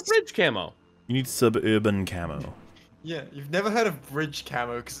 Where's their bridge camo? You need suburban camo. Yeah, you've never heard of bridge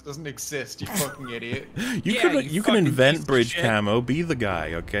camo because it doesn't exist, you fucking idiot. You can invent bridge camo. Be the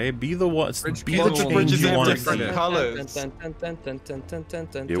guy, okay? Be the what? Be the change you want to see.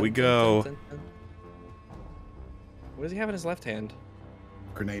 Here we go. What does he have in his left hand?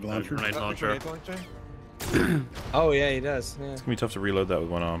 Grenade launcher. Grenade launcher. Oh yeah, he does. Yeah. It's gonna be tough to reload that with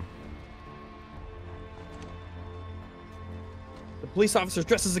one arm. The police officer's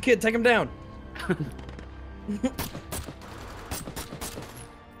dressed as a kid. Take him down.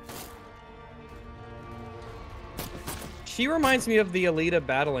 She reminds me of the Alita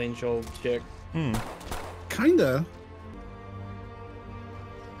Battle Angel chick. Kinda.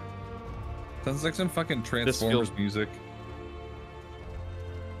 Sounds like some fucking Transformers music.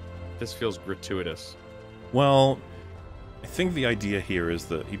 This feels gratuitous. Well, I think the idea here is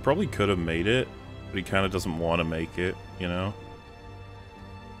that he probably could have made it, but he kind of doesn't want to make it, you know?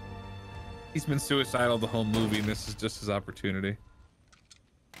 He's been suicidal the whole movie, and this is just his opportunity.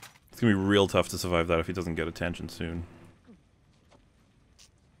 It's gonna be real tough to survive that if he doesn't get attention soon.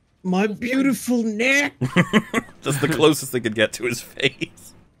 My beautiful neck. That's the closest they could get to his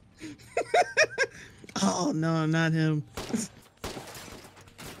face. Oh no, not him.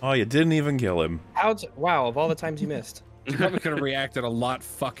 Oh, you didn't even kill him. Wow, of all the times you missed. He probably could have reacted a lot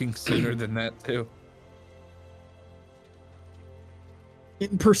fucking sooner than that, too.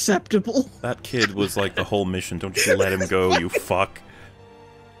 Imperceptible. That kid was like the whole mission. Don't you let him go, you fuck.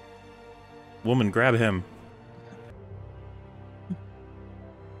 Woman, grab him.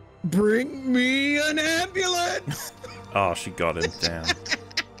 Bring me an ambulance. Oh, she got him. Damn.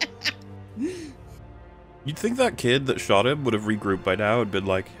 You'd think that kid that shot him would have regrouped by now and been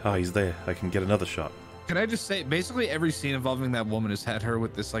like, oh, he's there. I can get another shot. Can I just say, basically every scene involving that woman has had her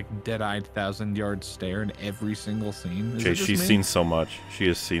with this like dead-eyed 1,000-yard stare in every single scene. Chase, she's seen so much. She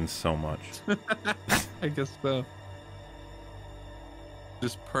has seen so much. I guess so.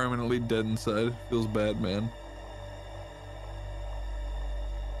 Just permanently dead inside. Feels bad, man.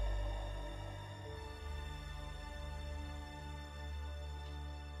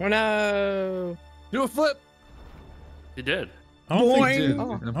 Oh no! Do a flip. He did. I don't think.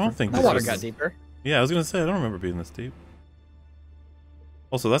 Oh. I don't think The this water is- got deeper. Yeah, I was gonna say I don't remember being this deep.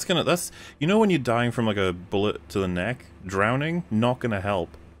 Also, that's you know when you're dying from like a bullet to the neck, drowning, not gonna help.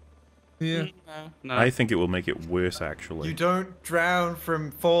 Yeah. No. I think it will make it worse actually. You don't drown from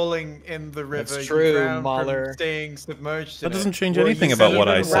falling in the river. That's you true, drown Mahler. from staying submerged. That in doesn't it. change Or anything you about said what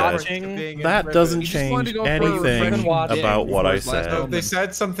you've I been said. watching being in the That river. doesn't You just wanted change to go for a anything friend watching about what I before his last said. No, they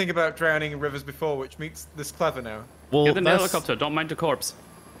said something about drowning in rivers before, which makes this clever now. Well, Get in the that's- helicopter. Don't mind the corpse.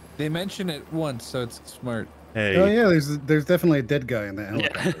 They mention it once, so it's smart. Hey. Oh yeah, there's definitely a dead guy in that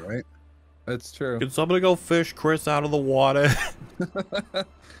helicopter, right? That's true. Can somebody go fish Chris out of the water?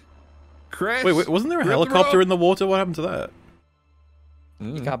 Chris. Wait, wasn't there a rip the helicopter rope. in the water? What happened to that?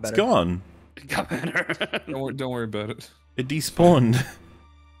 It got It's better. gone. It got better. Don't worry about it. It despawned.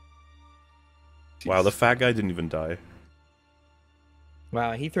 Wow, the fat guy didn't even die.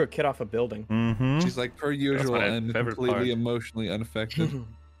 Wow, he threw a kid off a building. Mm-hmm. She's like, per usual, my I'm favorite completely part. emotionally unaffected.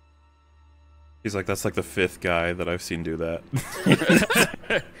 He's like, that's like the 5th guy that I've seen do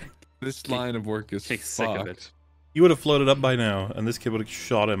that. This line of work is Sick of fucked. it. You would have floated up by now, and this kid would have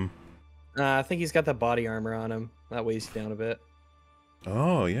shot him. I think he's got the body armor on him. That weighs you down a bit.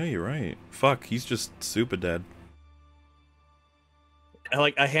 Oh, yeah, you're right. Fuck, he's just super dead.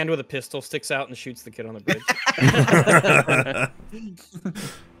 Like a hand with a pistol sticks out and shoots the kid on the bridge.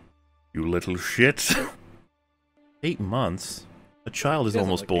 You little shit. 8 months? A child is He hasn't,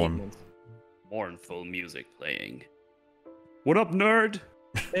 almost like, 8 born. months. Mournful music playing. What up, nerd?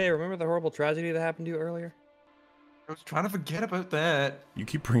 Hey, remember the horrible tragedy that happened to you earlier? I was trying to forget about that. You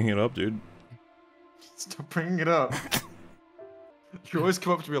keep bringing it up, dude. Stop bringing it up. You always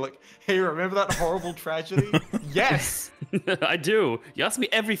come up to me like, hey, remember that horrible tragedy? Yes! I do. You ask me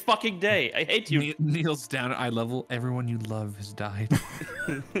every fucking day. I hate you. Kneels down at eye level. Everyone you love has died.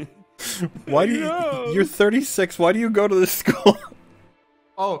 Why do you... You're 36. Why do you go to this school?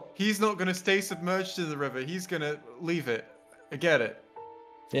 Oh, he's not going to stay submerged in the river. He's going to leave it. I get it.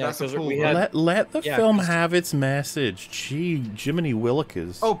 Yeah, That's a because cool we one. had. Let the Yeah, film 'cause- have its message. Gee, Jiminy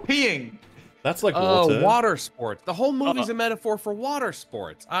Willikers. Oh, peeing! That's like Oh, water. water sports. The whole movie's a metaphor for water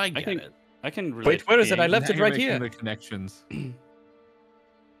sports. I get it. I can relate. Wait, where is it? I peeing. left it You're right making here. the connections.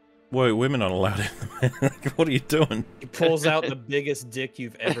 Wait, women aren't allowed in. Like, what are you doing? He pulls out the biggest dick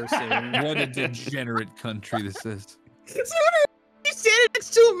you've ever seen. What a degenerate country this is. He's standing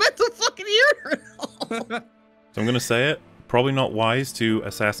next to a mental fucking urinal. So I'm gonna say it. Probably not wise to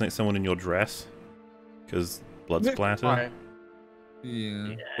assassinate someone in your dress, because blood splatter. Why?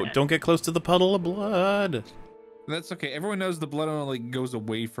 Yeah. But don't get close to the puddle of blood. That's okay. Everyone knows the blood only goes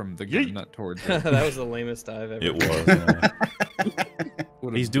away from the gun, not towards it. That was the lamest dive ever. It was. Yeah.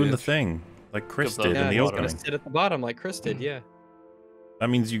 What a He's doing the bitch. thing, like Chris Good did Yeah, in the he's opening. gonna sit at the bottom like Chris did. Yeah. That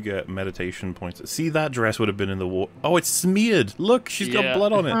means you get meditation points. See, that dress would have been in the water. Oh, it's smeared. Look, she's got Yeah.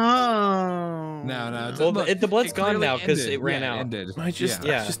 blood on it. Oh. No, it's, Well, look, the blood's it gone clearly now because ended. it ran Yeah, out. Ended. I just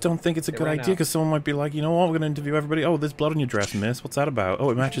Yeah. don't think it's a It good ran idea out. because someone might be like, you know what, we're going to interview everybody. Oh, there's blood on your dress, miss. What's that about?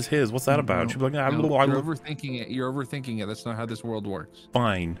 Oh, it matches his. What's that about? She'd be like, No, I you're overthinking it. You're overthinking it. That's not how this world works.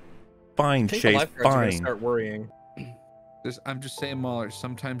 fine. Fine, I think the Chase, lifeguards are gonna fine. start worrying. I'm just saying, Mahler,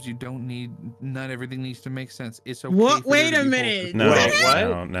 sometimes you don't need, not everything needs to make sense. It's okay. What? for Wait there a to be minute. No,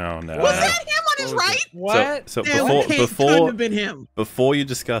 What? no. Was that him on his right? What? So Damn, that couldn't before have been him. before you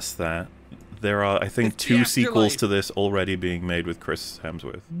discuss that, there are, I think, It's the 2 sequels afterlife. to this already being made with Chris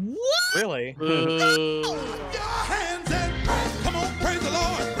Hemsworth. What? Really?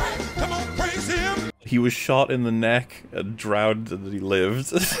 He was shot in the neck and drowned, and then he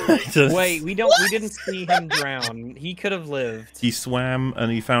lived. Wait, we didn't see him drown. He could have lived. He swam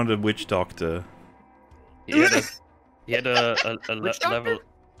and he found a witch doctor. He had a level.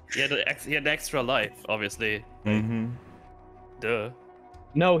 He had extra life, obviously. Mm-hmm. Duh.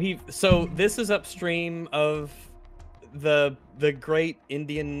 No, so this is upstream of the great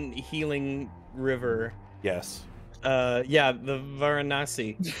Indian healing river. Yes. Yeah, the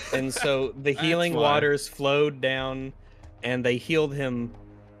Varanasi. And so the healing why. waters flowed down and they healed him.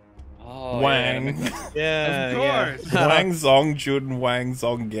 Oh, Wang. Yeah, Of course. Wang Zong Jun Wang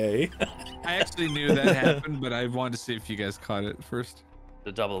Zong Gay. I actually knew that happened, but I wanted to see if you guys caught it first.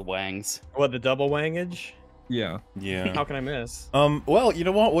 The double wangs. What, the double wangage? Yeah. Yeah. How can I miss? Well, you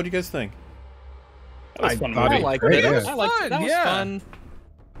know what? What do you guys think? That was fun. I liked it. it. Yeah. I liked it. That was fun.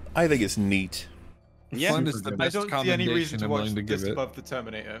 I think it's neat. Yeah, fun is the I best don't see any reason commendation to I'm watch willing to this give it. above the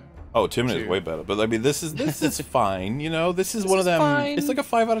Terminator. Oh, Terminator's 2. way better. But I mean, this is fine. You know, this is This one of is them. fine. It's like a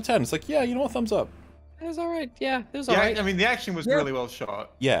 5 out of 10. It's like, yeah, you know what? Thumbs up. It was all right. Yeah, it was Yeah, all right. I mean, the action was really well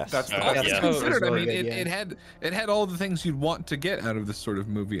shot. Yes. That's the That's best. considered. I really mean, good, it had all the things you'd want to get out of this sort of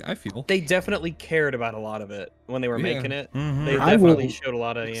movie. I feel They definitely cared about a lot of it when they were Yeah. making it. Mhm. They I definitely will- showed a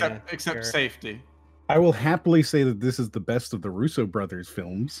lot of Except care. safety. I will happily say that this is the best of the Russo brothers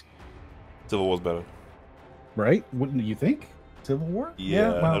films. Civil War's better. Right? Wouldn't you think? Civil War?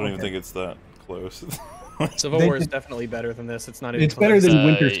 Yeah, well, I don't even okay. think it's that close. Civil They War is did- definitely better than this. It's not even. It's better close. than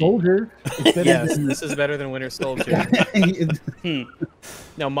Winter Soldier. It's better Yes, than... this is better than Winter Soldier.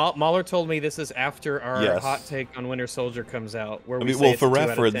 Now, Mahler told me this is after our Yes. hot take on Winter Soldier comes out, where I we mean, say well, it's for a 2 out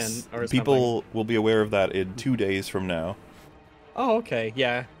of 10 reference, or people will be aware of that in 2 days from now. Oh, okay.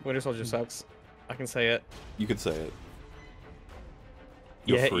 Yeah, Winter Soldier sucks. I can say it. You could say it.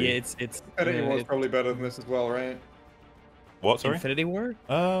 You're Yeah, free. yeah, it's Infinity yeah, War's probably better than this as well, right? What? Sorry. Infinity War.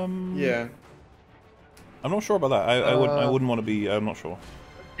 Yeah. I'm not sure about that. I wouldn't want to be. I'm not sure.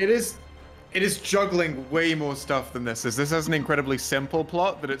 It is juggling way more stuff than this is. This has an incredibly simple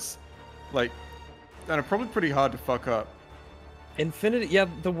plot that it's like, and it's probably pretty hard to fuck up. Infinity. Yeah,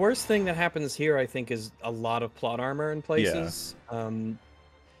 the worst thing that happens here, I think, is a lot of plot armor in places.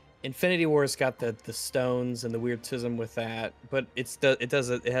 Infinity War's got the stones and the weirdism with that, but it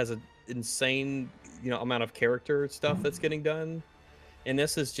has an insane amount of character stuff that's getting done. And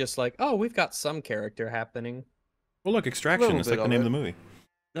this is just like, oh, we've got some character happening. Well, look, Extraction. It's like the name of the movie.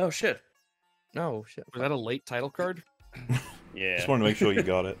 No shit. Oh shit. Was that a late title card? Yeah. Just wanted to make sure you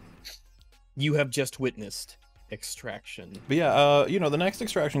got it. You have just witnessed Extraction. But yeah, the next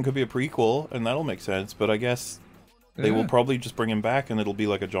Extraction could be a prequel, and that'll make sense. But I guess they will probably just bring him back, and it'll be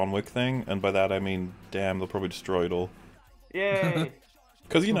like a John Wick thing. And by that I mean, damn, they'll probably destroy it all. Yay.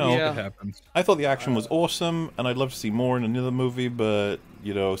 Because it happens. I thought the action was awesome, and I'd love to see more in another movie. But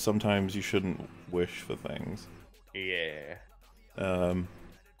sometimes you shouldn't wish for things. Yeah.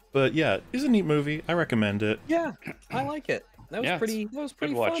 But yeah, it's a neat movie. I recommend it. Yeah, I like it. That was pretty. That was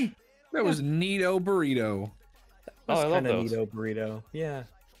pretty watch. fun. That was neato burrito. That was I love kind of those. neato burrito. Yeah,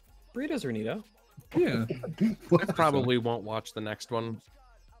 burritos are neato. Yeah. I probably won't watch the next one.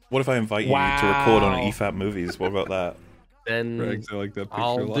 What if I invite you to record on EFAP movies? What about that? Then Rex, I like that picture a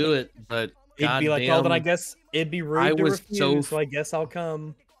I'll lot. do it. But It'd be like, oh, then I guess it'd be rude to refuse, so I guess I'll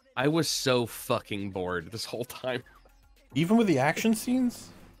come. I was so fucking bored this whole time. Even with the action scenes?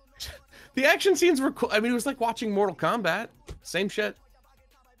 The action scenes were cool. I mean, it was like watching Mortal Kombat. Same shit.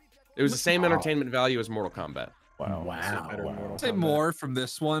 It was the same entertainment value as Mortal Kombat. Wow. I'd say more from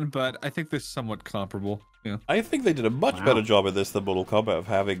this one, but I think this is somewhat comparable. Yeah. I think they did a much better job at this than Mortal Kombat of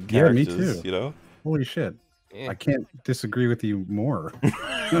having Yeah, me characters, too. Holy shit. I can't disagree with you more.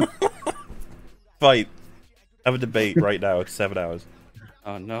 Fight. Have a debate right now. It's 7 hours.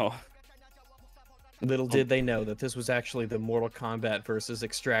 Oh, no. Little did they know that this was actually the Mortal Kombat versus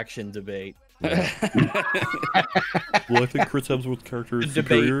Extraction debate. Well, I think Chris Hemsworth's character is The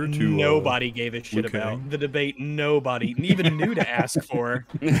debate superior to nobody gave a shit Liu about. Kang. The debate nobody even knew to ask for.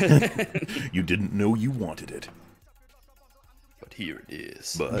 You didn't know you wanted it. But here it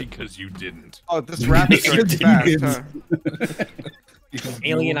is. But because you didn't. Oh, this rap is going fast, huh? Alien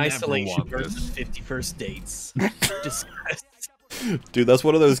You'll never Isolation want versus 50 First Dates. Discuss. Dude, that's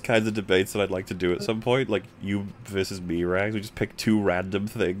one of those kinds of debates that I'd like to do at some point. Like, you versus me, Rags. We just pick two random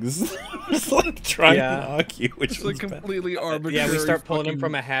things. Just like try and argue which It's one's like completely arbitrary. Yeah, we start pulling fucking... them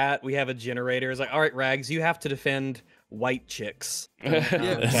from a hat. We have a generator. It's like, all right, Rags, you have to defend white chicks.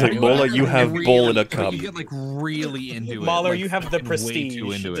 It's like, Mahler, you have bull in a cup. You get like really into it. Mahler, like, you have the fucking way prestige.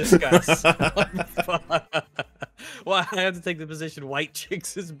 too into it. Discuss. Well, I have to take the position white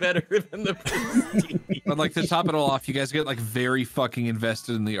chicks is better than the prestige. But like to top it all off, you guys get like very fucking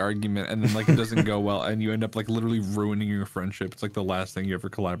invested in the argument, and then like it doesn't go well, and you end up like literally ruining your friendship. It's like the last thing you ever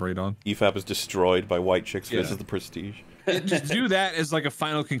collaborate on. EFAP is destroyed by white chicks versus the prestige. Just do that as like a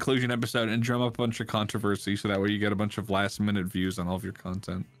final conclusion episode and drum up a bunch of controversy, so that way you get a bunch of last minute views on all of your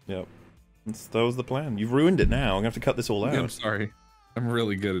content. Yep. That was the plan. You've ruined it now. I'm gonna have to cut this all out. Yeah, I'm sorry. I'm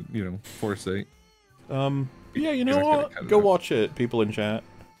really good at, foresight. Yeah, you know what? Go watch it, people in chat.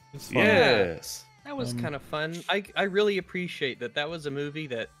 It's fun. Yes. That was kind of fun. I really appreciate that. That was a movie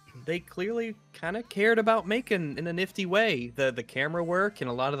that they clearly kind of cared about making in a nifty way. The camera work and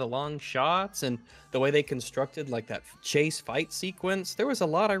a lot of the long shots and the way they constructed like that chase fight sequence. There was a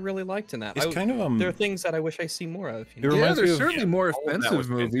lot I really liked in that. It's kind of there are things that I wish I see more of. It reminds me there's of certainly more offensive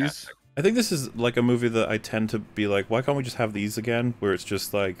movies. I think this is like a movie that I tend to be like, why can't we just have these again? Where it's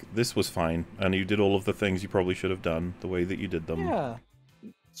just like, this was fine, and you did all of the things you probably should have done the way that you did them. Yeah.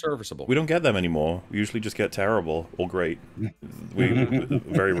 Serviceable. We don't get them anymore. We usually just get terrible or great.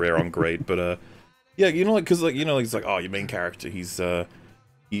 Very rare on great, but yeah, you know, like, because like, you know, he's like, oh, your main character, he's too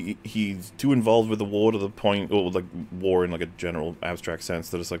involved with the war to the point, or like war in like a general abstract sense,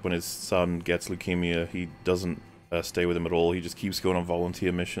 that it's like when his son gets leukemia, he doesn't stay with him at all. He just keeps going on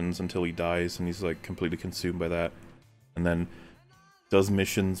volunteer missions until he dies, and he's like completely consumed by that. And then does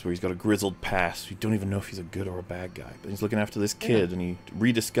missions where he's got a grizzled past. You don't even know if he's a good or a bad guy, but he's looking after this kid, and he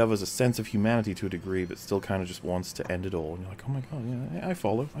rediscovers a sense of humanity to a degree, but still kind of just wants to end it all. And you're like, oh my god, yeah, I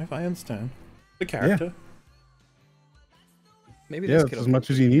follow. I understand the character. Yeah. Maybe that's as much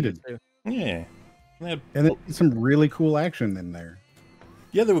as you needed. Yeah. And then some really cool action in there.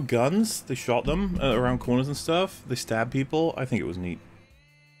 Yeah, there were guns. They shot them around corners and stuff. They stabbed people. I think it was neat.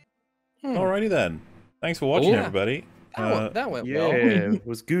 Alrighty then. Thanks for watching, everybody. That went well. It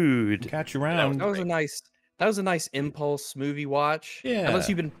was good. Catch you around. That was a nice impulse movie watch. Yeah. Unless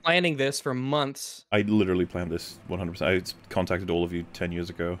you've been planning this for months. I literally planned this 100%. I contacted all of you 10 years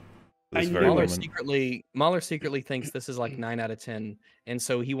ago. Mahler secretly thinks this is like 9 out of 10, and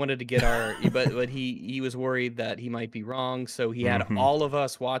so he wanted to get our, but he was worried that he might be wrong, so he had all of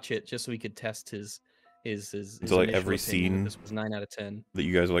us watch it just so he could test his so like every scene this was 9 out of 10 that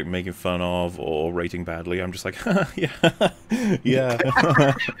you guys are like making fun of or rating badly, I'm just like, yeah, yeah,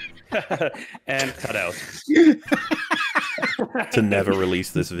 and cut out. To never release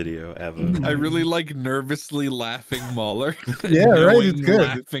this video ever. I really like nervously laughing Mahler. Yeah, right. It's good.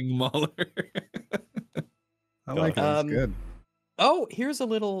 Laughing Mahler. I like it. It's good. Oh,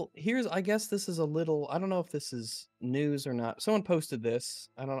 I guess this is a little, I don't know if this is news or not. Someone posted this.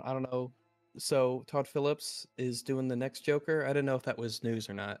 I don't know. So Todd Phillips is doing the next Joker. I didn't know if that was news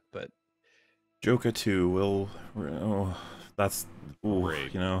or not, but Joker 2 that's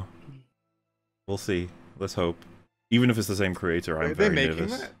great. You know, we'll see. Let's hope. Even if it's the same creator, I'm very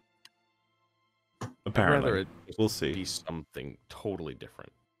nervous. Apparently, we'll see. Be something totally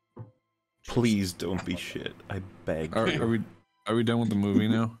different. Please don't be shit. I beg. Are we done with the movie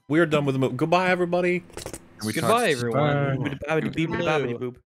now? We are done with the movie. Goodbye, everybody. Goodbye, everyone.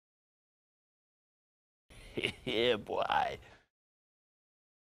 Yeah, boy.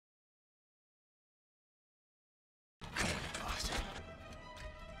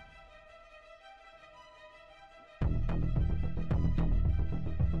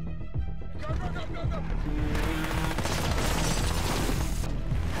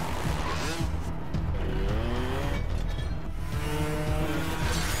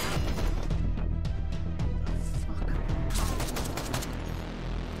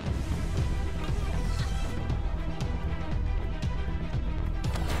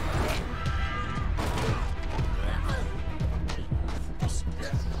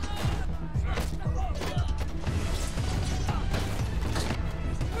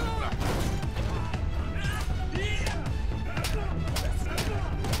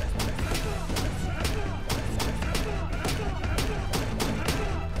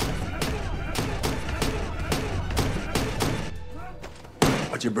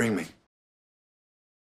 What'd you bring me?